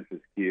those Memphis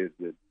kids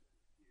that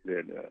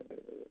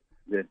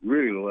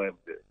really loved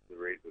the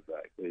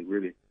Razorbacks. They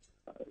really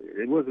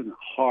it wasn't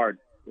hard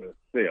to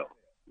sell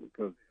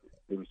because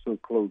it was so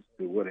close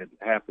to what had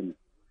happened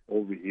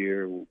over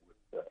here with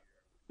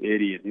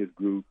Eddie and his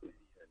group and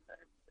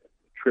the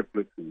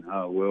triplets and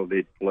how well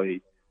they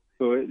played.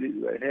 So it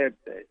had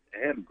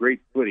a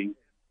great footing,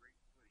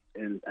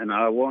 and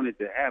I wanted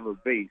to have a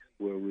base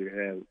where we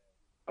have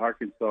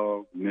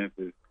Arkansas,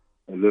 Memphis,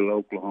 a little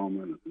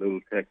Oklahoma, and a little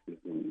Texas,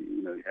 and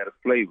you had a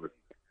flavor,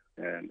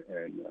 and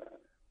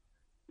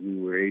we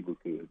were able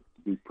to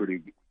do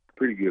pretty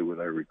good with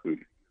our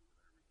recruiting.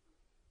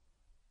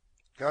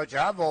 Coach,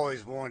 I've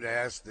always wanted to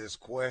ask this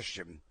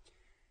question,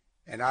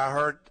 and I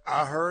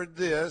heard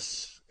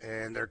this,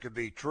 and there could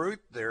be truth,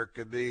 there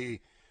could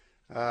be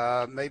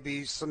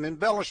maybe some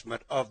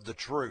embellishment of the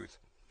truth.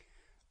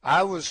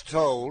 I was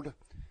told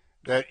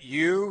that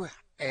you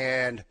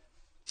and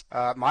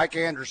Mike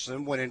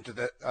Anderson went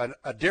into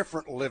a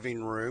different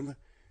living room.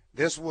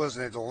 This was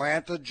in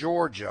Atlanta,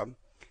 Georgia,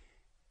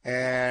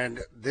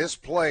 and this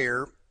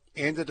player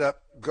ended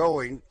up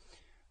going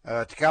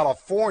to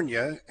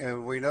California,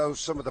 and we know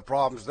some of the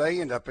problems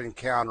they end up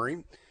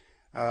encountering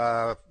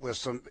with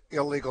some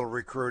illegal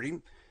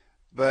recruiting.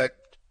 But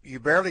you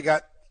barely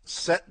got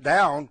set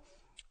down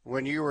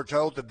when you were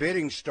told the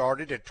bidding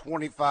started at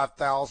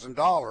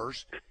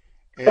 $25,000,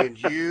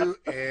 and you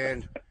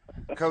and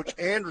Coach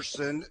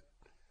Anderson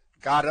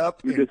got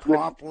up and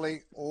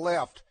promptly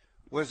left.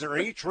 Was there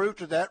any truth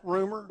to that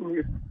rumor?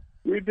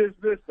 We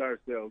dismissed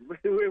ourselves.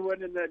 We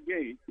wasn't in that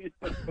game.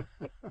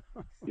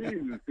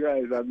 Jesus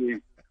Christ! I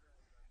mean,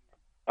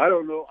 I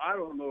don't know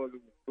if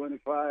it was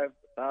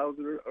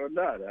 25,000 or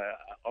not.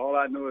 All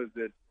I know is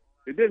that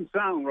it didn't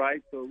sound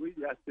right. So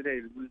I said,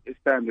 "Hey, it's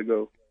time to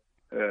go.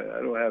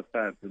 I don't have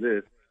time for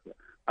this."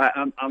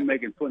 I'm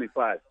making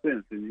 25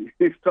 cents, and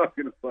he's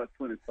talking about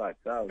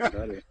 25,000. I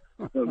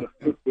don't know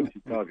what you're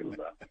talking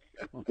about.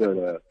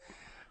 But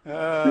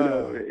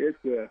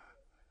it's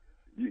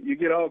you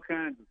get all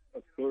kinds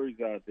of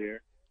stories out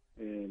there,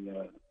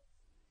 and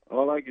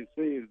all I can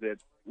say is that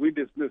we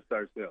dismissed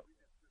ourselves.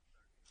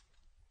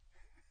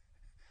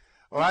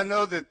 Well, I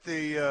know that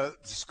the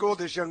school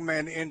this young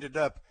man ended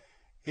up,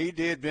 he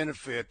did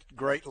benefit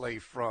greatly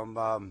from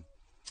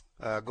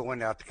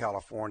going out to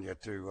California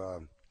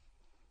to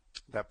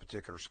that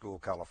particular school,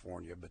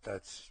 California. But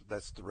that's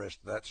the rest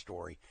of that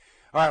story.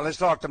 All right, let's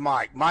talk to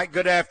Mike. Mike,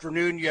 good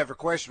afternoon. You have a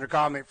question or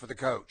comment for the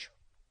coach?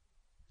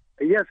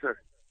 Yes, sir.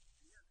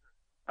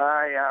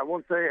 I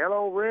want to say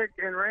hello, Rick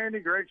and Randy.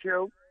 Great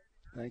show.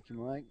 Thank you,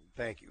 Mike.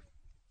 Thank you.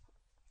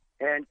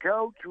 And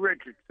Coach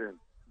Richardson.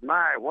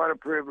 My, what a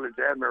privilege,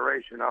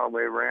 admiration all the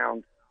way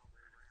around.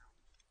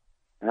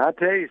 And I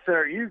tell you,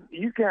 sir,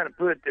 you kind of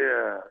put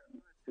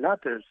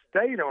not the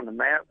state on the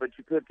map, but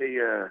you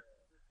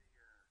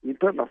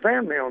put my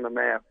family on the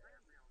map.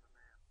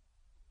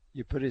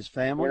 You put his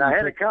family? And I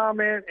had a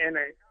comment and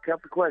a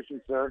couple of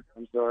questions, sir.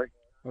 I'm sorry.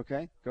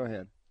 Okay, go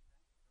ahead.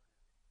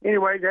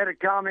 Anyways, I had a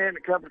comment and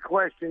a couple of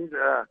questions.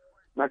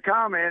 My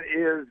comment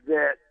is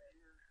that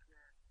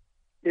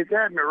it's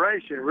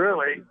admiration,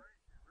 really.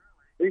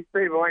 These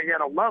people ain't got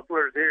no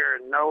mufflers here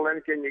in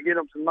Nolan. Can you get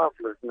them some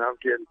mufflers? No, I'm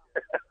kidding.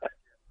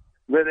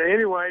 But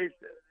anyways,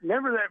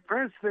 remember that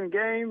Princeton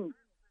game,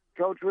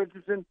 Coach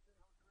Richardson?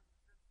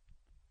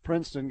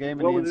 Princeton game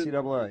in the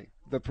NCAA.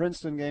 The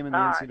Princeton game in the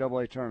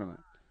NCAA tournament.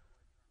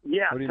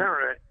 Yeah,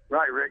 tournament.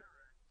 Right, Rick.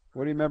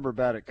 What do you remember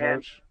about it,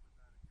 Coach?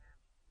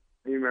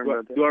 Do you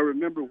remember that? Do I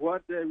remember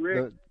what,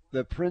 Rick?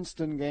 The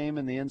Princeton game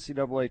in the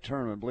NCAA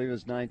tournament. I believe it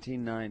was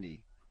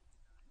 1990.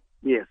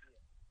 Yes.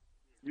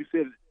 You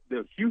said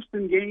the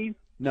Houston game?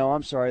 No,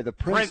 I'm sorry, the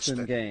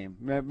Princeton game.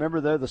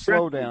 Remember, they're the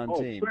slowdown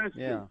team.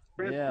 Princeton.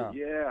 Yeah.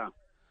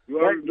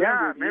 That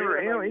guy, remember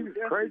him? He was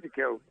a crazy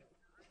coach.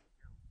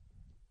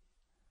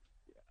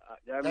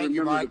 I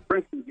remember the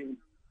Princeton game.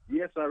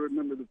 Yes, I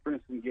remember the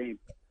Princeton game,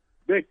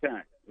 big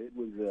time. It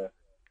was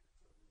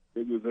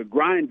a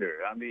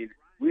grinder. I mean,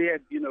 we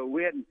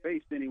hadn't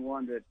faced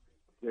anyone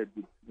that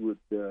would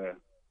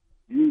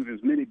use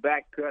as many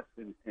back cuts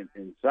and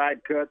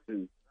side cuts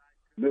and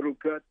middle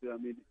cuts. I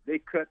mean, they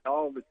cut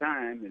all the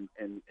time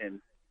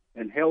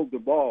and held the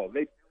ball.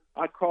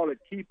 I call it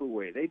keep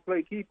away. They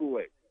play keep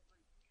away.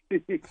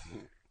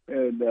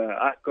 And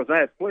because I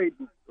had played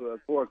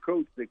for a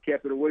coach that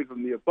kept it away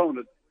from the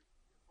opponent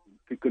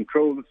to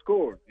control the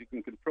scores. You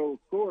can control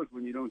scores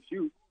when you don't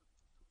shoot,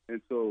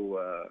 and so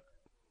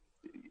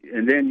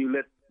and then you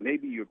let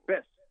maybe your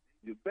best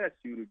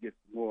shooter get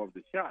more of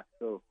the shot.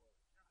 So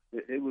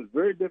it was a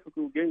very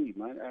difficult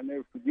game. I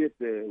never forget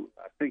I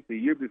think the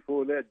year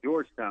before that,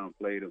 Georgetown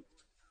played them,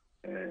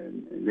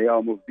 and they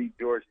almost beat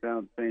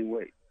Georgetown the same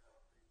way.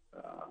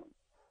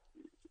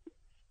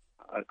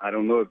 I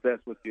don't know if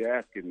that's what you're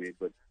asking me,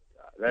 but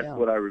that's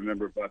what I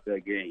remember about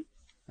that game.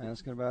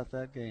 Asking about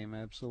that game,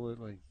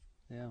 absolutely.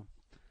 Yeah,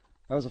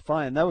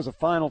 that was a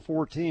Final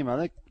Four team.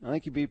 I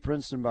think you beat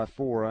Princeton by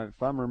 4.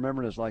 If I'm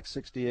remembering, it's like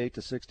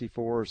 68-64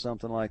 or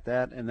something like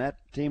that. And that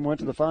team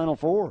went to the Final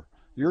Four.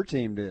 Your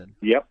team did.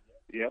 Yep.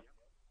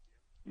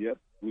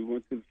 We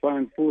went to the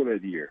Final Four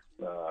that year.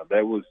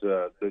 That was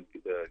the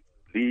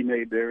Lee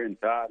made there, and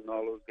Todd and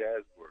all those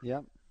guys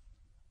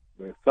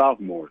were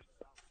sophomores.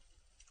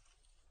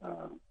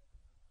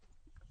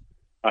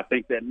 I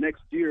think that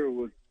next year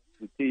was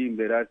the team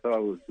that I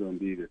thought was going to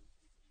be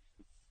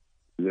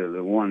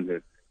the one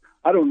that,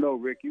 I don't know,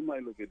 Rick, you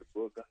might look at the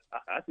book.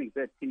 I think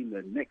that team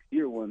that next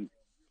year won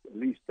at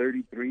least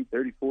 33,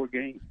 34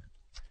 games.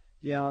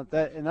 Yeah,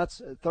 that's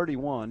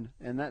 31,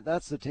 and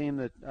that's the team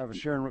that I was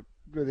sharing with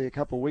you a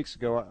couple of weeks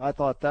ago. I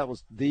thought that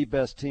was the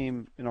best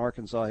team in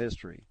Arkansas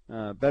history,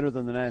 better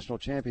than the national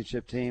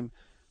championship team.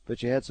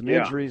 But you had some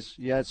injuries.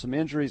 You had some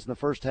injuries in the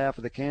first half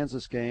of the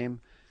Kansas game.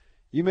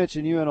 You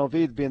mentioned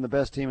UNLV being the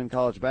best team in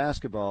college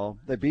basketball.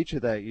 They beat you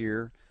that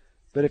year.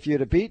 But if you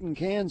had beaten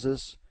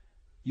Kansas,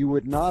 you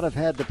would not have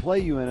had to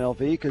play UNLV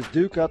because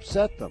Duke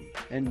upset them.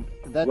 And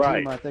that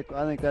team, I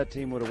think that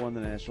team would have won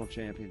the national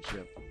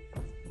championship.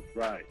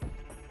 Right.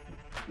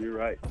 You're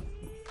right.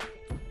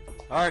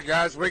 All right,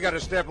 guys, we got to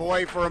step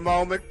away for a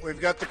moment.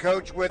 We've got the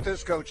coach with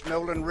us, Coach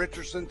Nolan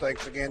Richardson.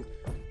 Thanks again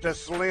to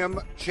Slim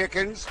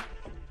Chickens.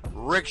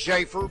 Rick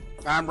Schaefer.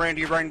 I'm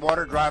Randy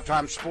Rainwater, Drive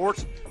Time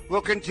Sports. We'll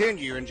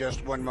continue in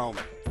just one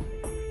moment.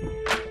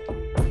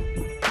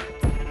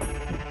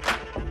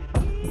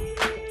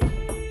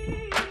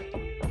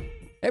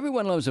 Hey,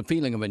 Everyone loves the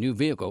feeling of a new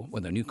vehicle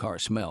with a new car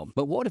smell.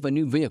 But what if a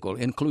new vehicle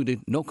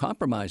included no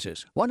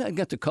compromises? Why not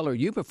get the color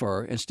you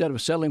prefer instead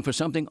of settling for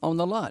something on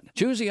the lot?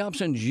 Choose the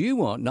options you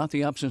want, not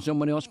the options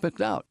someone else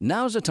picked out.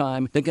 Now's the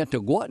time to get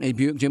to Gwatney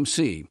Buick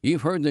GMC.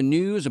 You've heard the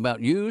news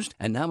about used,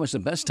 and now is the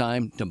best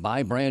time to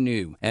buy brand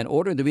new and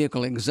order the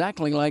vehicle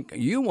exactly like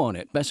you want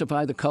it.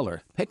 Specify the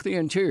color, pick the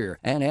interior,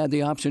 and add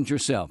the options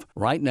yourself.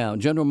 Right now,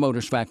 General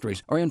Motors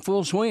factories are in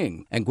full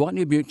swing, and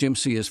Gwatney Buick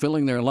GMC is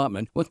filling their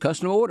allotment with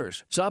custom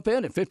orders. Stop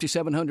in at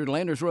 5700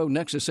 Landers Road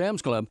next to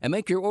Sam's Club and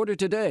make your order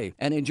today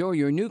and enjoy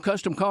your new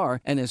custom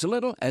car in as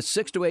little as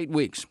 6 to 8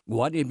 weeks.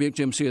 Gwatney Buick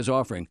GMC is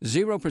offering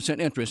 0%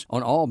 interest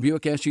on all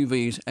Buick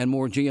SUVs and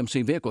more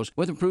GMC vehicles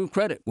with approved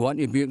credit.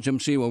 Gwatney Buick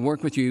GMC will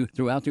work with you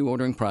throughout the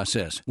ordering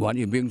process.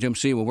 Gwatney Buick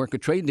GMC will work a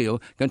trade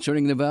deal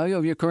concerning the value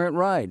of your current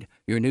ride.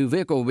 Your new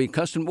vehicle will be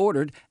custom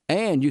ordered,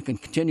 and you can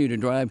continue to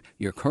drive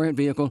your current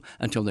vehicle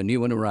until the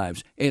new one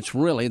arrives. It's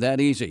really that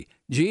easy.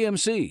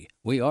 GMC,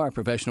 we are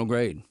professional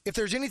grade. If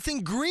there's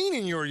anything green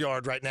in your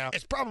yard right now,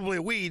 it's probably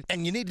a weed,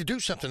 and you need to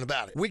do something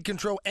about it. Weed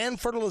control and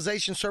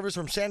fertilization service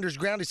from Sanders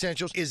Ground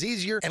Essentials is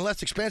easier and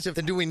less expensive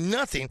than doing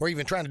nothing or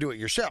even trying to do it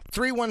yourself.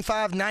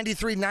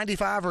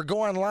 315-9395 or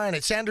go online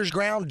at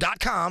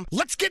sandersground.com.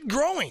 Let's get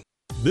growing.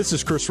 This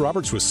is Chris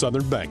Roberts with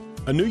Southern Bank.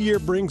 A new year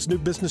brings new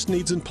business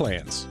needs and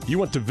plans. You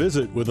want to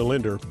visit with a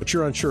lender, but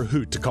you're unsure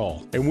who to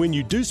call. And when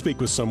you do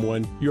speak with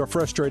someone, you are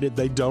frustrated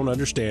they don't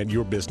understand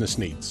your business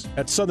needs.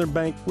 At Southern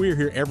Bank, we are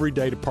here every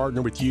day to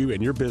partner with you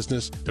and your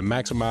business to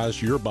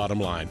maximize your bottom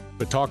line.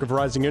 But talk of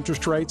rising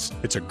interest rates,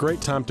 it's a great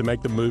time to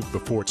make the move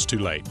before it's too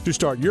late. To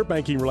start your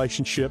banking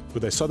relationship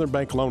with a Southern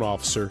Bank loan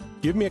officer,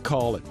 give me a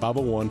call at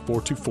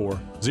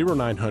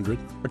 501-424-0900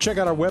 or check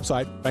out our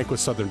website,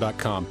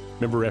 bankwithsouthern.com.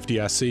 Member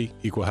FDIC,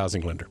 Equal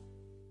Housing Lender.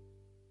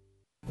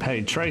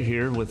 Hey, Trey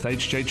here with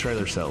HJ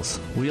Trailer Sales.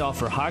 We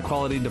offer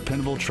high-quality,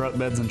 dependable truck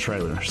beds and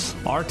trailers.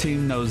 Our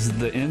team knows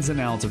the ins and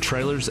outs of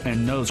trailers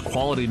and knows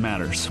quality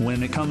matters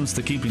when it comes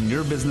to keeping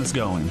your business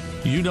going.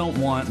 You don't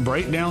want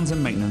breakdowns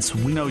and maintenance.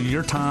 We know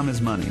your time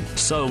is money.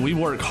 So we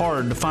work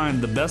hard to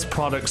find the best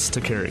products to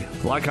carry.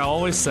 Like I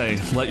always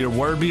say, let your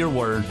word be your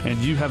word, and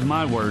you have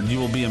my word. You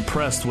will be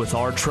impressed with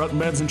our truck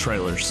beds and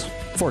trailers.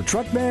 For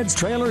truck beds,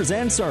 trailers,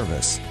 and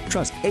service,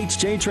 trust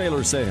HJ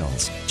Trailer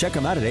Sales. Check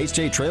them out at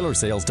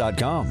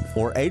hjtrailersales.com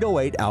or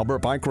 808 Albert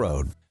Pike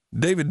Road.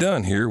 David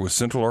Dunn here with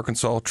Central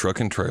Arkansas Truck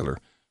and Trailer.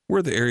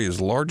 We're the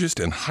area's largest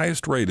and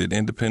highest rated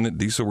independent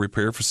diesel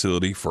repair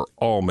facility for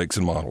all makes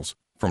and models,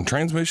 from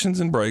transmissions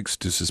and brakes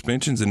to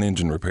suspensions and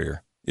engine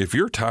repair. If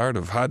you're tired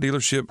of high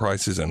dealership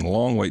prices and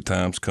long wait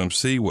times, come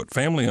see what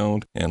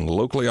family-owned and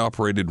locally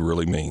operated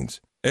really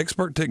means.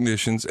 Expert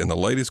technicians and the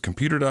latest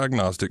computer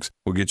diagnostics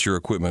will get your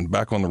equipment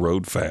back on the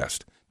road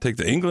fast. Take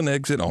the England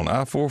exit on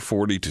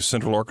I-440 to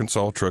Central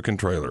Arkansas Truck and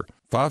Trailer.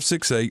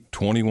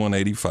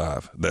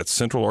 568-2185. That's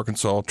Central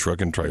Arkansas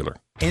Truck and Trailer.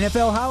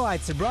 NFL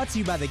highlights are brought to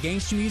you by the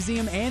Gangster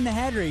Museum and the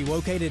Hattery,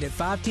 located at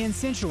 510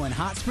 Central in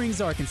Hot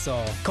Springs,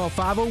 Arkansas. Call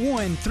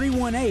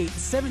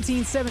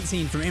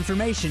 501-318-1717 for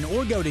information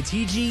or go to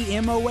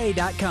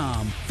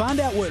tgmoa.com. Find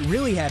out what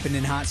really happened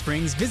in Hot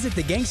Springs. Visit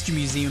the Gangster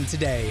Museum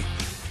today.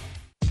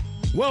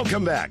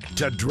 Welcome back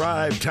to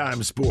Drive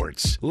Time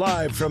Sports,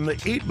 live from the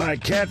Eat My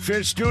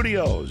Catfish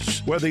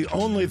studios, where the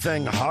only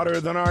thing hotter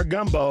than our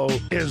gumbo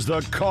is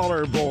the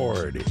caller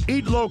board.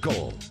 Eat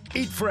local,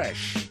 eat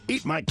fresh,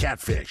 eat my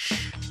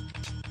catfish.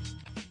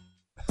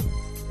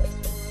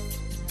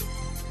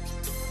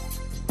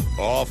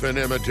 Often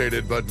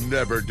imitated but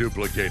never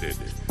duplicated.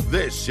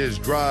 This is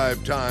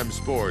Drive Time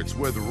Sports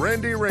with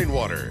Randy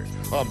Rainwater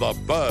on the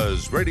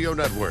Buzz Radio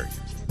Network.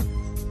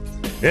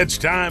 It's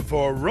time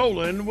for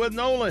Rollin with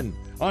Nolan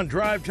on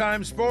Drive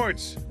Time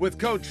Sports with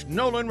Coach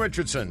Nolan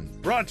Richardson.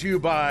 Brought to you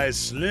by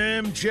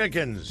Slim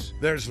Chickens.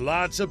 There's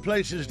lots of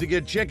places to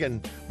get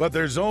chicken, but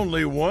there's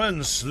only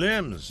one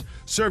Slim's,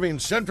 serving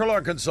Central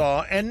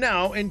Arkansas and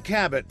now in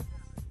Cabot.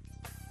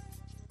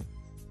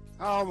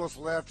 I almost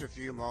left a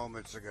few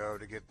moments ago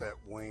to get that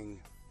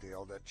wing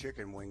deal, that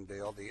chicken wing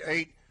deal, the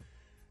eight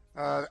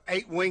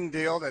wing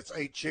deal. That's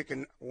 8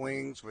 chicken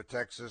wings with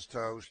Texas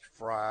toast,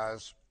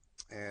 fries,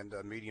 and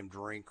a medium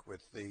drink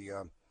with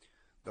the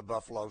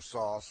buffalo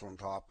sauce on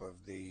top of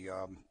the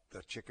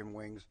chicken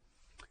wings.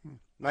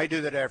 May do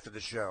that after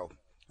the show.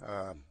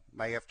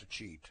 May have to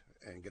cheat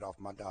and get off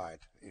my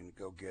diet and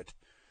go get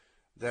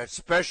that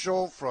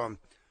special from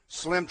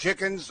Slim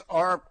Chickens.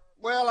 Or,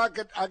 well, I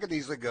could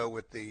easily go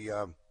with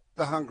the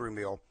Hungry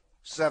Meal,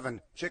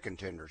 7 chicken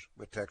tenders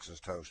with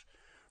Texas toast,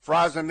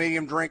 fries and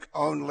medium drink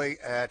only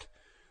at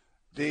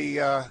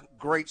the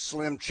great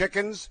Slim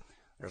Chickens.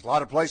 There's a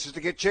lot of places to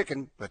get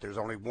chicken, but there's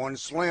only one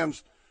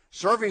Slim's,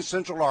 serving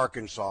Central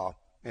Arkansas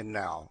and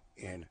now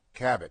in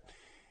Cabot.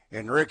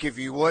 And Rick, if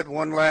you would,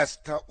 one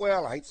last time.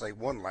 Well, I hate to say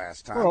one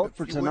last time. Well, but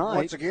for if you would, tonight.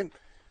 once again,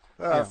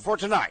 for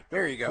tonight.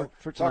 There you go.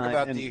 For Talk tonight,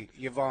 about the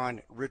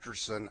Yvonne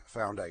Richardson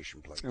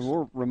Foundation, please. And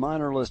we'll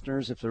remind our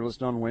listeners, if they're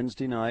listening on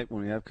Wednesday night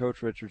when we have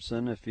Coach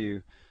Richardson, if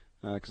you,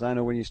 because I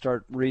know when you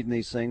start reading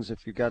these things,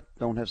 if you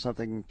don't have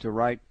something to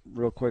write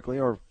real quickly,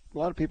 or a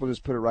lot of people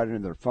just put it right into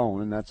their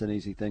phone, and that's an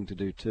easy thing to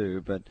do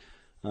too. But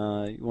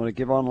you want to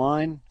give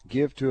online?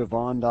 Give to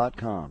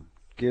Yvonne.com.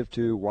 Give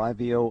to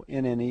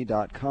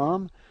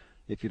YVONNE.com.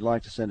 If you'd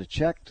like to send a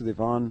check to the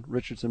Yvonne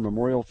Richardson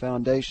Memorial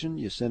Foundation,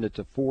 you send it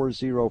to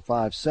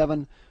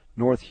 4057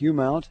 North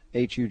Humount,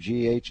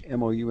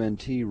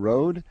 Hughmount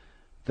Road,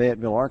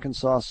 Fayetteville,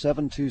 Arkansas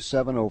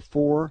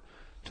 72704,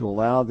 to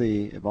allow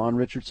the Yvonne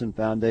Richardson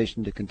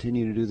Foundation to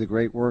continue to do the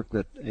great work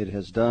that it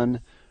has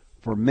done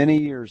for many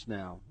years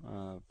now.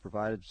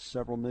 Provided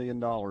several $1 million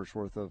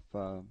worth of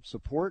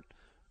support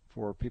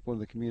for people in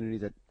the community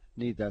that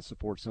need that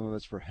support. Some of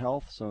it's for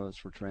health, some of it's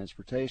for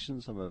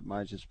transportation, some of it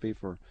might just be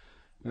for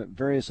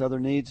various other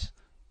needs.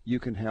 You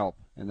can help,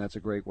 and that's a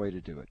great way to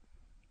do it.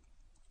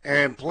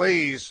 And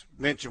please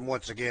mention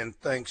once again,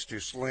 thanks to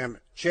Slim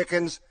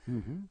Chickens.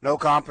 Mm-hmm. No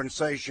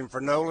compensation for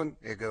Nolan.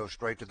 It goes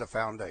straight to the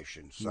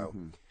foundation. So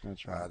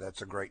that's right.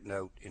 That's a great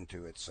note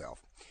into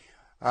itself.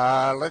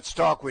 Let's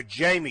talk with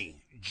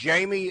Jamie.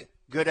 Jamie,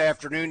 good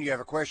afternoon. You have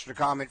a question or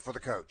comment for the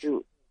coach?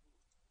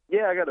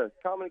 Yeah, I got a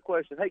comment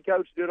question. Hey,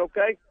 Coach, doing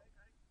okay?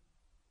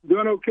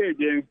 Doing okay,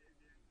 Jamie.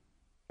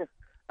 Hey,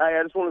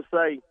 I just want to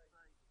say,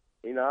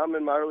 I'm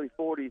in my early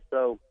 40s,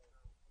 so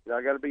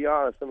I got to be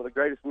honest. Some of the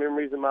greatest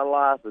memories in my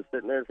life is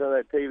sitting there in front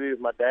of that TV with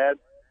my dad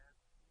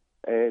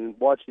and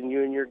watching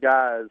you and your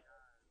guys,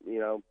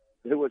 do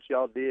what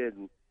y'all did.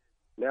 And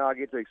now I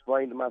get to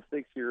explain to my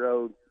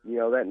 6-year-old,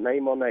 that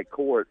name on that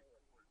court,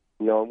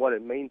 and what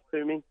it means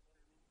to me.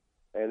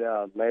 And,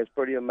 man, it's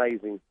pretty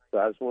amazing. So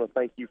I just want to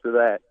thank you for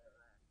that.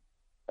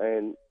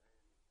 And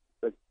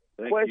the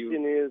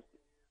question is,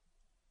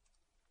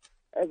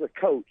 as a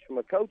coach, from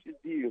a coach's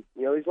view,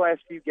 these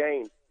last few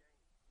games,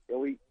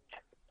 we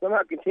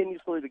somehow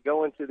continuously to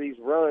go into these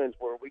runs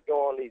where we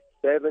go on these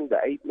 7 to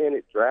 8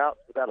 minute droughts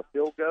without a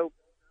field goal.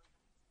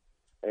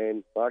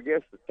 And I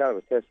guess it's kind of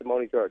a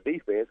testimony to our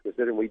defense,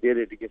 considering we did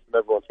it against the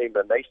number one team in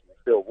the nation and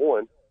still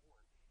won.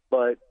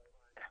 But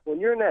when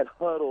you're in that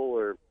huddle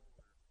or,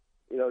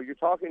 you're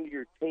talking to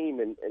your team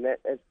and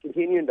that's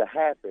continuing to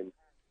happen,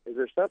 is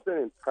there something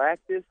in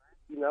practice,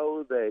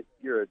 that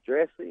you're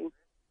addressing?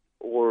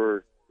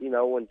 Or,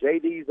 when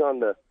JD's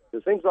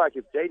it seems like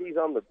if JD's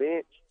on the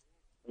bench,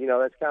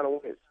 that's kind of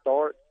when it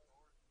starts.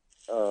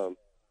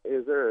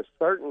 Is there a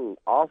certain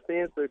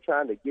offense they're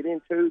trying to get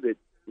into that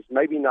is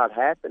maybe not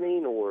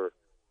happening,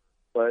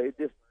 but it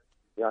just,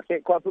 I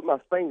can't quite put my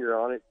finger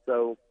on it.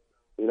 So,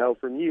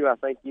 from you, I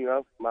think,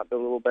 might be a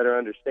little better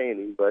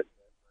understanding. But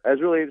I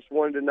really just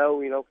wanted to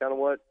know, kind of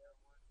what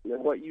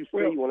you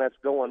see when that's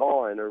going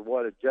on or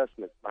what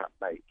adjustments might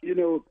make.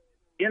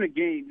 In a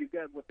game, you've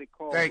got what they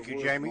call Thank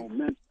you, Jamie.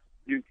 Momentum.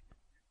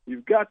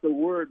 You've got the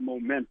word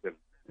momentum.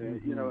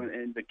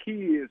 And the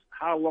key is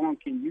how long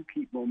can you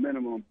keep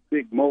momentum on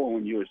Big Mo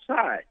on your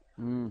side?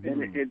 Mm-hmm.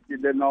 And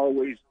it doesn't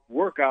always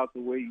work out the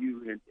way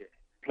you had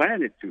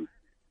planned it to.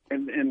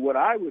 And what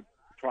I would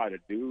try to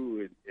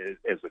do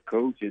as a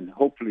coach, and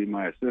hopefully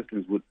my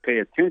assistants would pay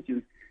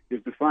attention,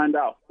 is to find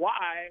out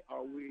why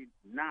are we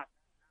not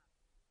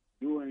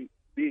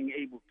being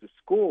able to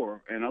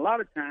score. And a lot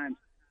of times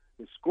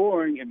the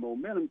scoring and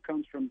momentum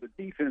comes from the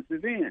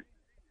defensive end.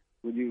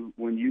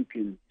 When you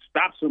can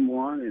stop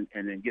someone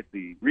and then get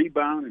the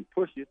rebound and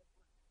push it,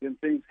 then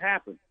things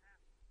happen.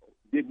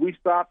 Did we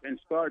stop and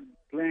start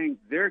playing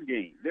their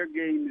game? Their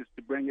game is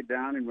to bring it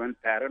down and run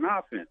pattern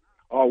offense.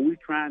 Are we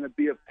trying to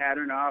be a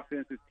pattern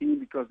offensive team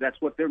because that's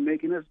what they're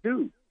making us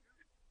do?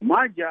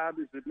 My job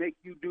is to make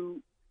you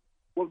do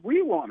what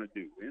we want to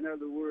do. In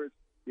other words,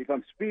 if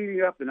I'm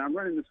speeding up and I'm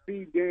running the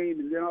speed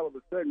game and then all of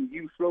a sudden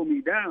you slow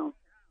me down,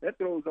 that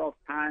throws off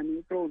timing,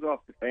 it throws off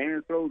the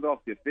fans, throws off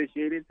the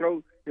officiating,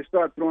 it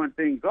starts throwing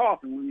things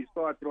off. And when you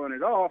start throwing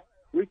it off,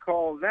 we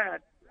call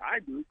it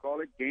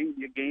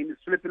your game is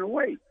slipping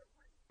away.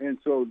 And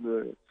so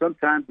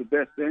sometimes the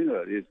best thing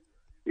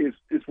is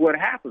what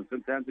happens.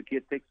 Sometimes the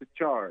kid takes a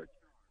charge.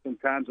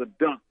 Sometimes a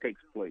dunk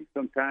takes place.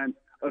 Sometimes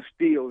a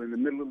steal in the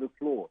middle of the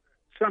floor.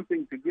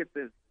 Something to get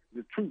the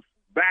troops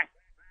back,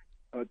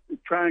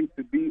 trying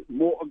to be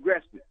more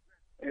aggressive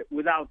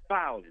without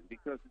fouling,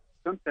 because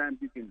sometimes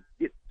you can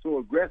get so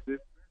aggressive,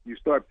 you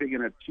start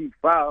picking up cheap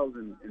fouls,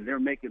 and they're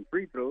making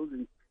free throws,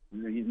 and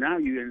now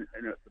you're in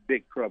a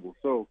big trouble.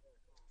 So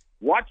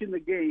watching the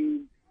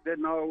game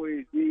doesn't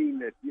always mean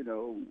that,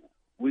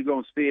 we're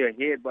going to stay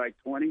ahead by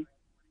 20.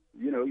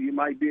 You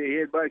might be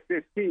ahead by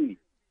 15.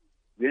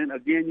 Then,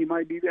 again, you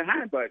might be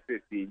behind by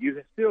 15.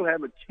 You still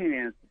have a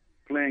chance,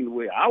 playing the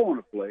way I want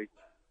to play,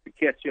 to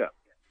catch up.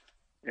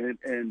 And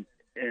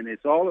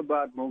it's all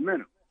about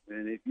momentum.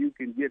 And if you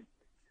can get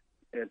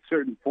at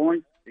certain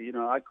points,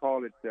 I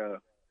call it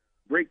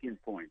breaking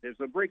point. There's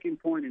a breaking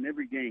point in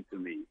every game to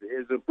me.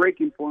 There's a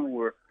breaking point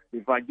where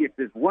if I get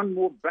this one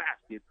more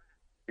basket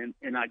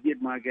and I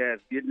get my guys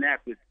getting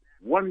after it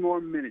one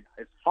more minute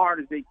as hard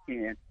as they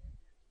can,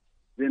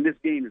 then this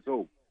game is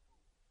over.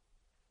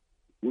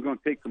 We're going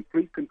to take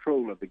complete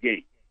control of the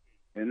game.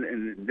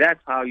 And that's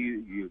how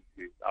you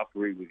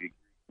operate with your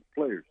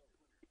players.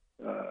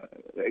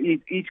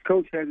 Each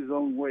coach has his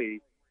own way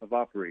of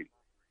operating.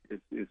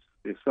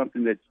 It's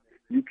something that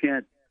you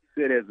can't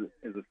sit as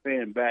a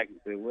fan back and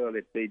say, well,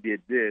 if they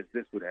did this,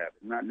 this would happen.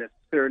 Not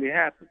necessarily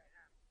happen.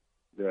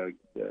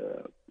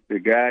 The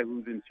guy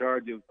who's in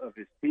charge of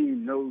his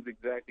team knows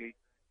exactly,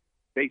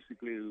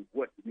 basically,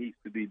 what needs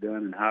to be done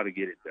and how to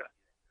get it done.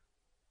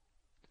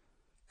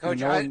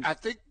 Coach, I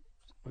think.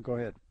 Well, go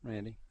ahead,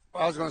 Randy.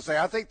 I was going to say,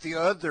 I think the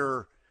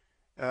other,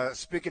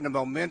 speaking of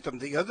momentum,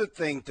 the other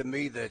thing to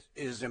me that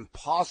is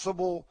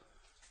impossible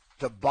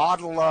to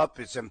bottle up,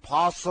 it's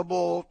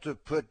impossible to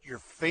put your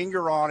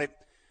finger on it,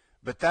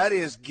 but that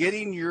is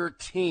getting your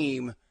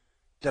team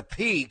to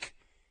peak.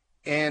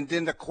 And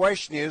then the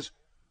question is,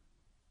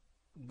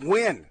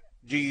 when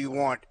do you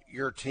want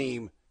your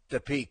team to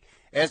peak?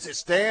 As it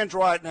stands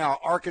right now,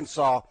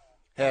 Arkansas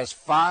has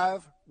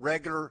 5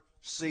 regular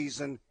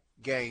season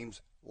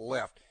games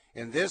left.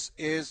 And this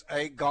is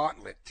a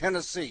gauntlet.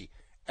 Tennessee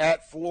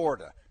at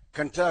Florida,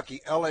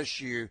 Kentucky,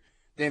 LSU,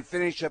 then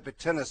finish up at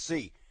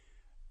Tennessee.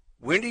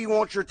 When do you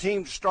want your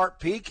team to start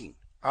peaking?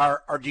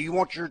 Or do you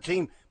want your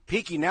team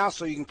peaking now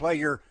so you can play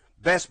your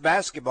best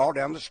basketball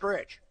down the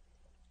stretch?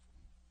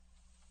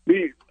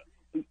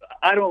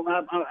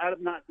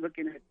 I'm not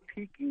looking at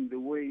peaking the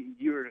way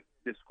you're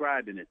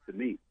describing it to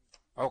me.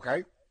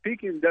 Okay.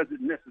 Peaking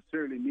doesn't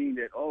necessarily mean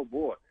that, oh,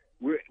 boy,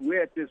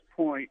 we're at this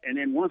point, and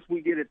then once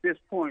we get at this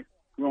point,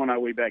 we're on our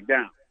way back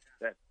down.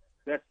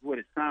 That's what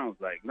it sounds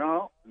like.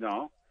 No.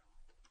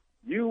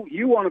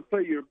 You want to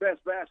play your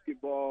best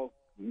basketball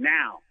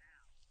now.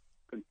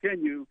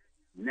 Continue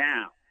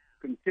now.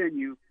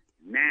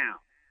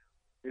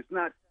 It's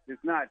not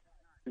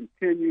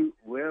continue,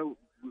 well,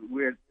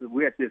 we're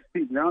at this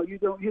peak. No, you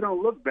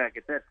don't look back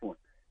at that point.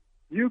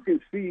 You can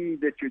see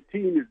that your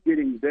team is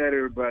getting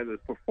better by the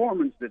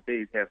performance that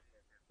they have,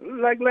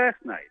 like last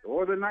night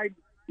or the night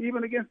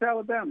even against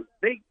Alabama.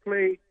 They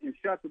played and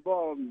shot the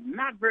ball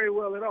not very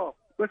well at all,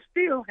 but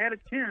still had a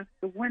chance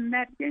to win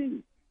that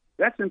game.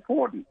 That's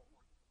important.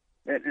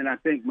 And I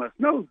think Muss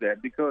knows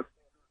that because,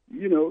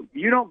 you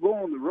don't go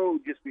on the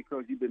road just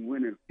because you've been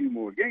winning a few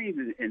more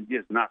games and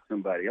just knock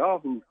somebody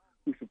off who's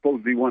supposed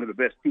to be one of the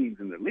best teams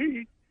in the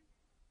league.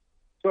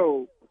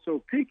 So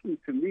peaking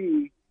to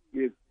me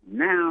is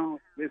now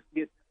let's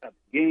get a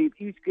game.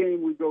 Each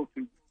game we go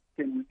to,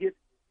 can we get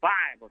 5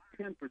 or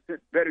 10%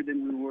 better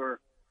than we were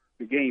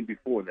the game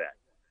before that?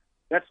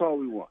 That's all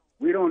we want.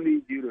 We don't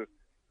need you to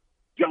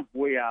jump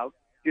way out.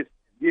 Just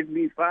give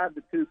me 5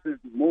 to 10 cents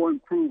more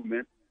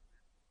improvement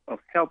of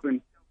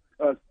helping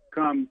us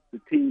become the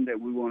team that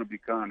we want to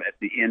become at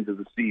the end of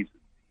the season.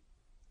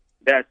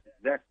 That's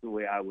the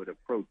way I would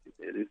approach it.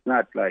 It's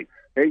not like,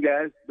 hey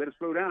guys, better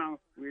slow down.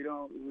 We're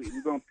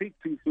gonna peak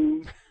too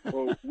soon,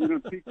 or we're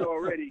gonna peak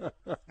already.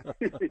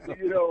 Hey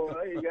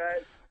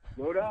guys,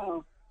 slow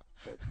down.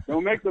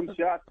 Don't make them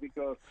shots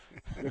because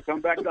they'll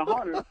come back to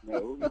hunters.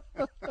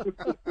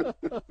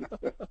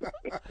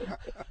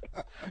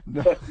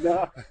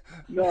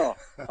 No.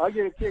 I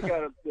get a kick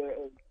out of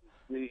the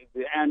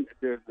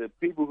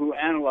people who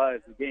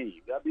analyze the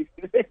game. I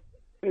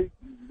mean,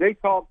 they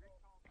talk.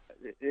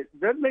 It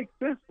doesn't make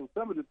sense for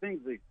some of the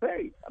things they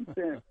say. I'm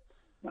saying,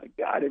 my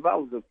God, if I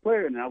was a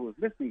player and I was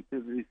listening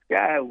to this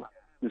guy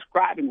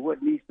describing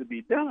what needs to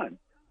be done,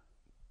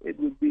 it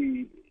would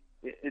be.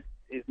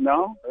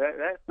 No,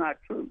 that's not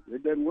true.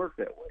 It doesn't work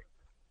that way.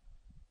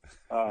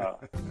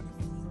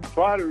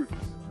 Try to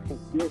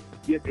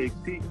get a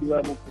peak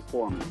level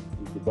performance.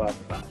 Is about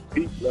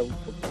peak level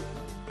performance.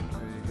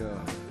 There you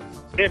go.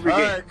 All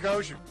right,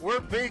 Coach,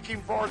 we're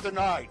peaking for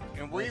tonight,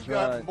 and we've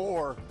got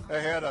more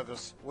ahead of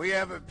us. We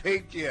haven't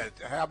peaked yet.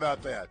 How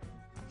about that?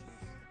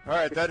 All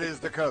right, that is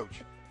the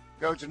coach.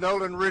 Coach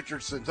Nolan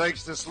Richardson,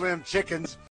 thanks to Slim Chickens.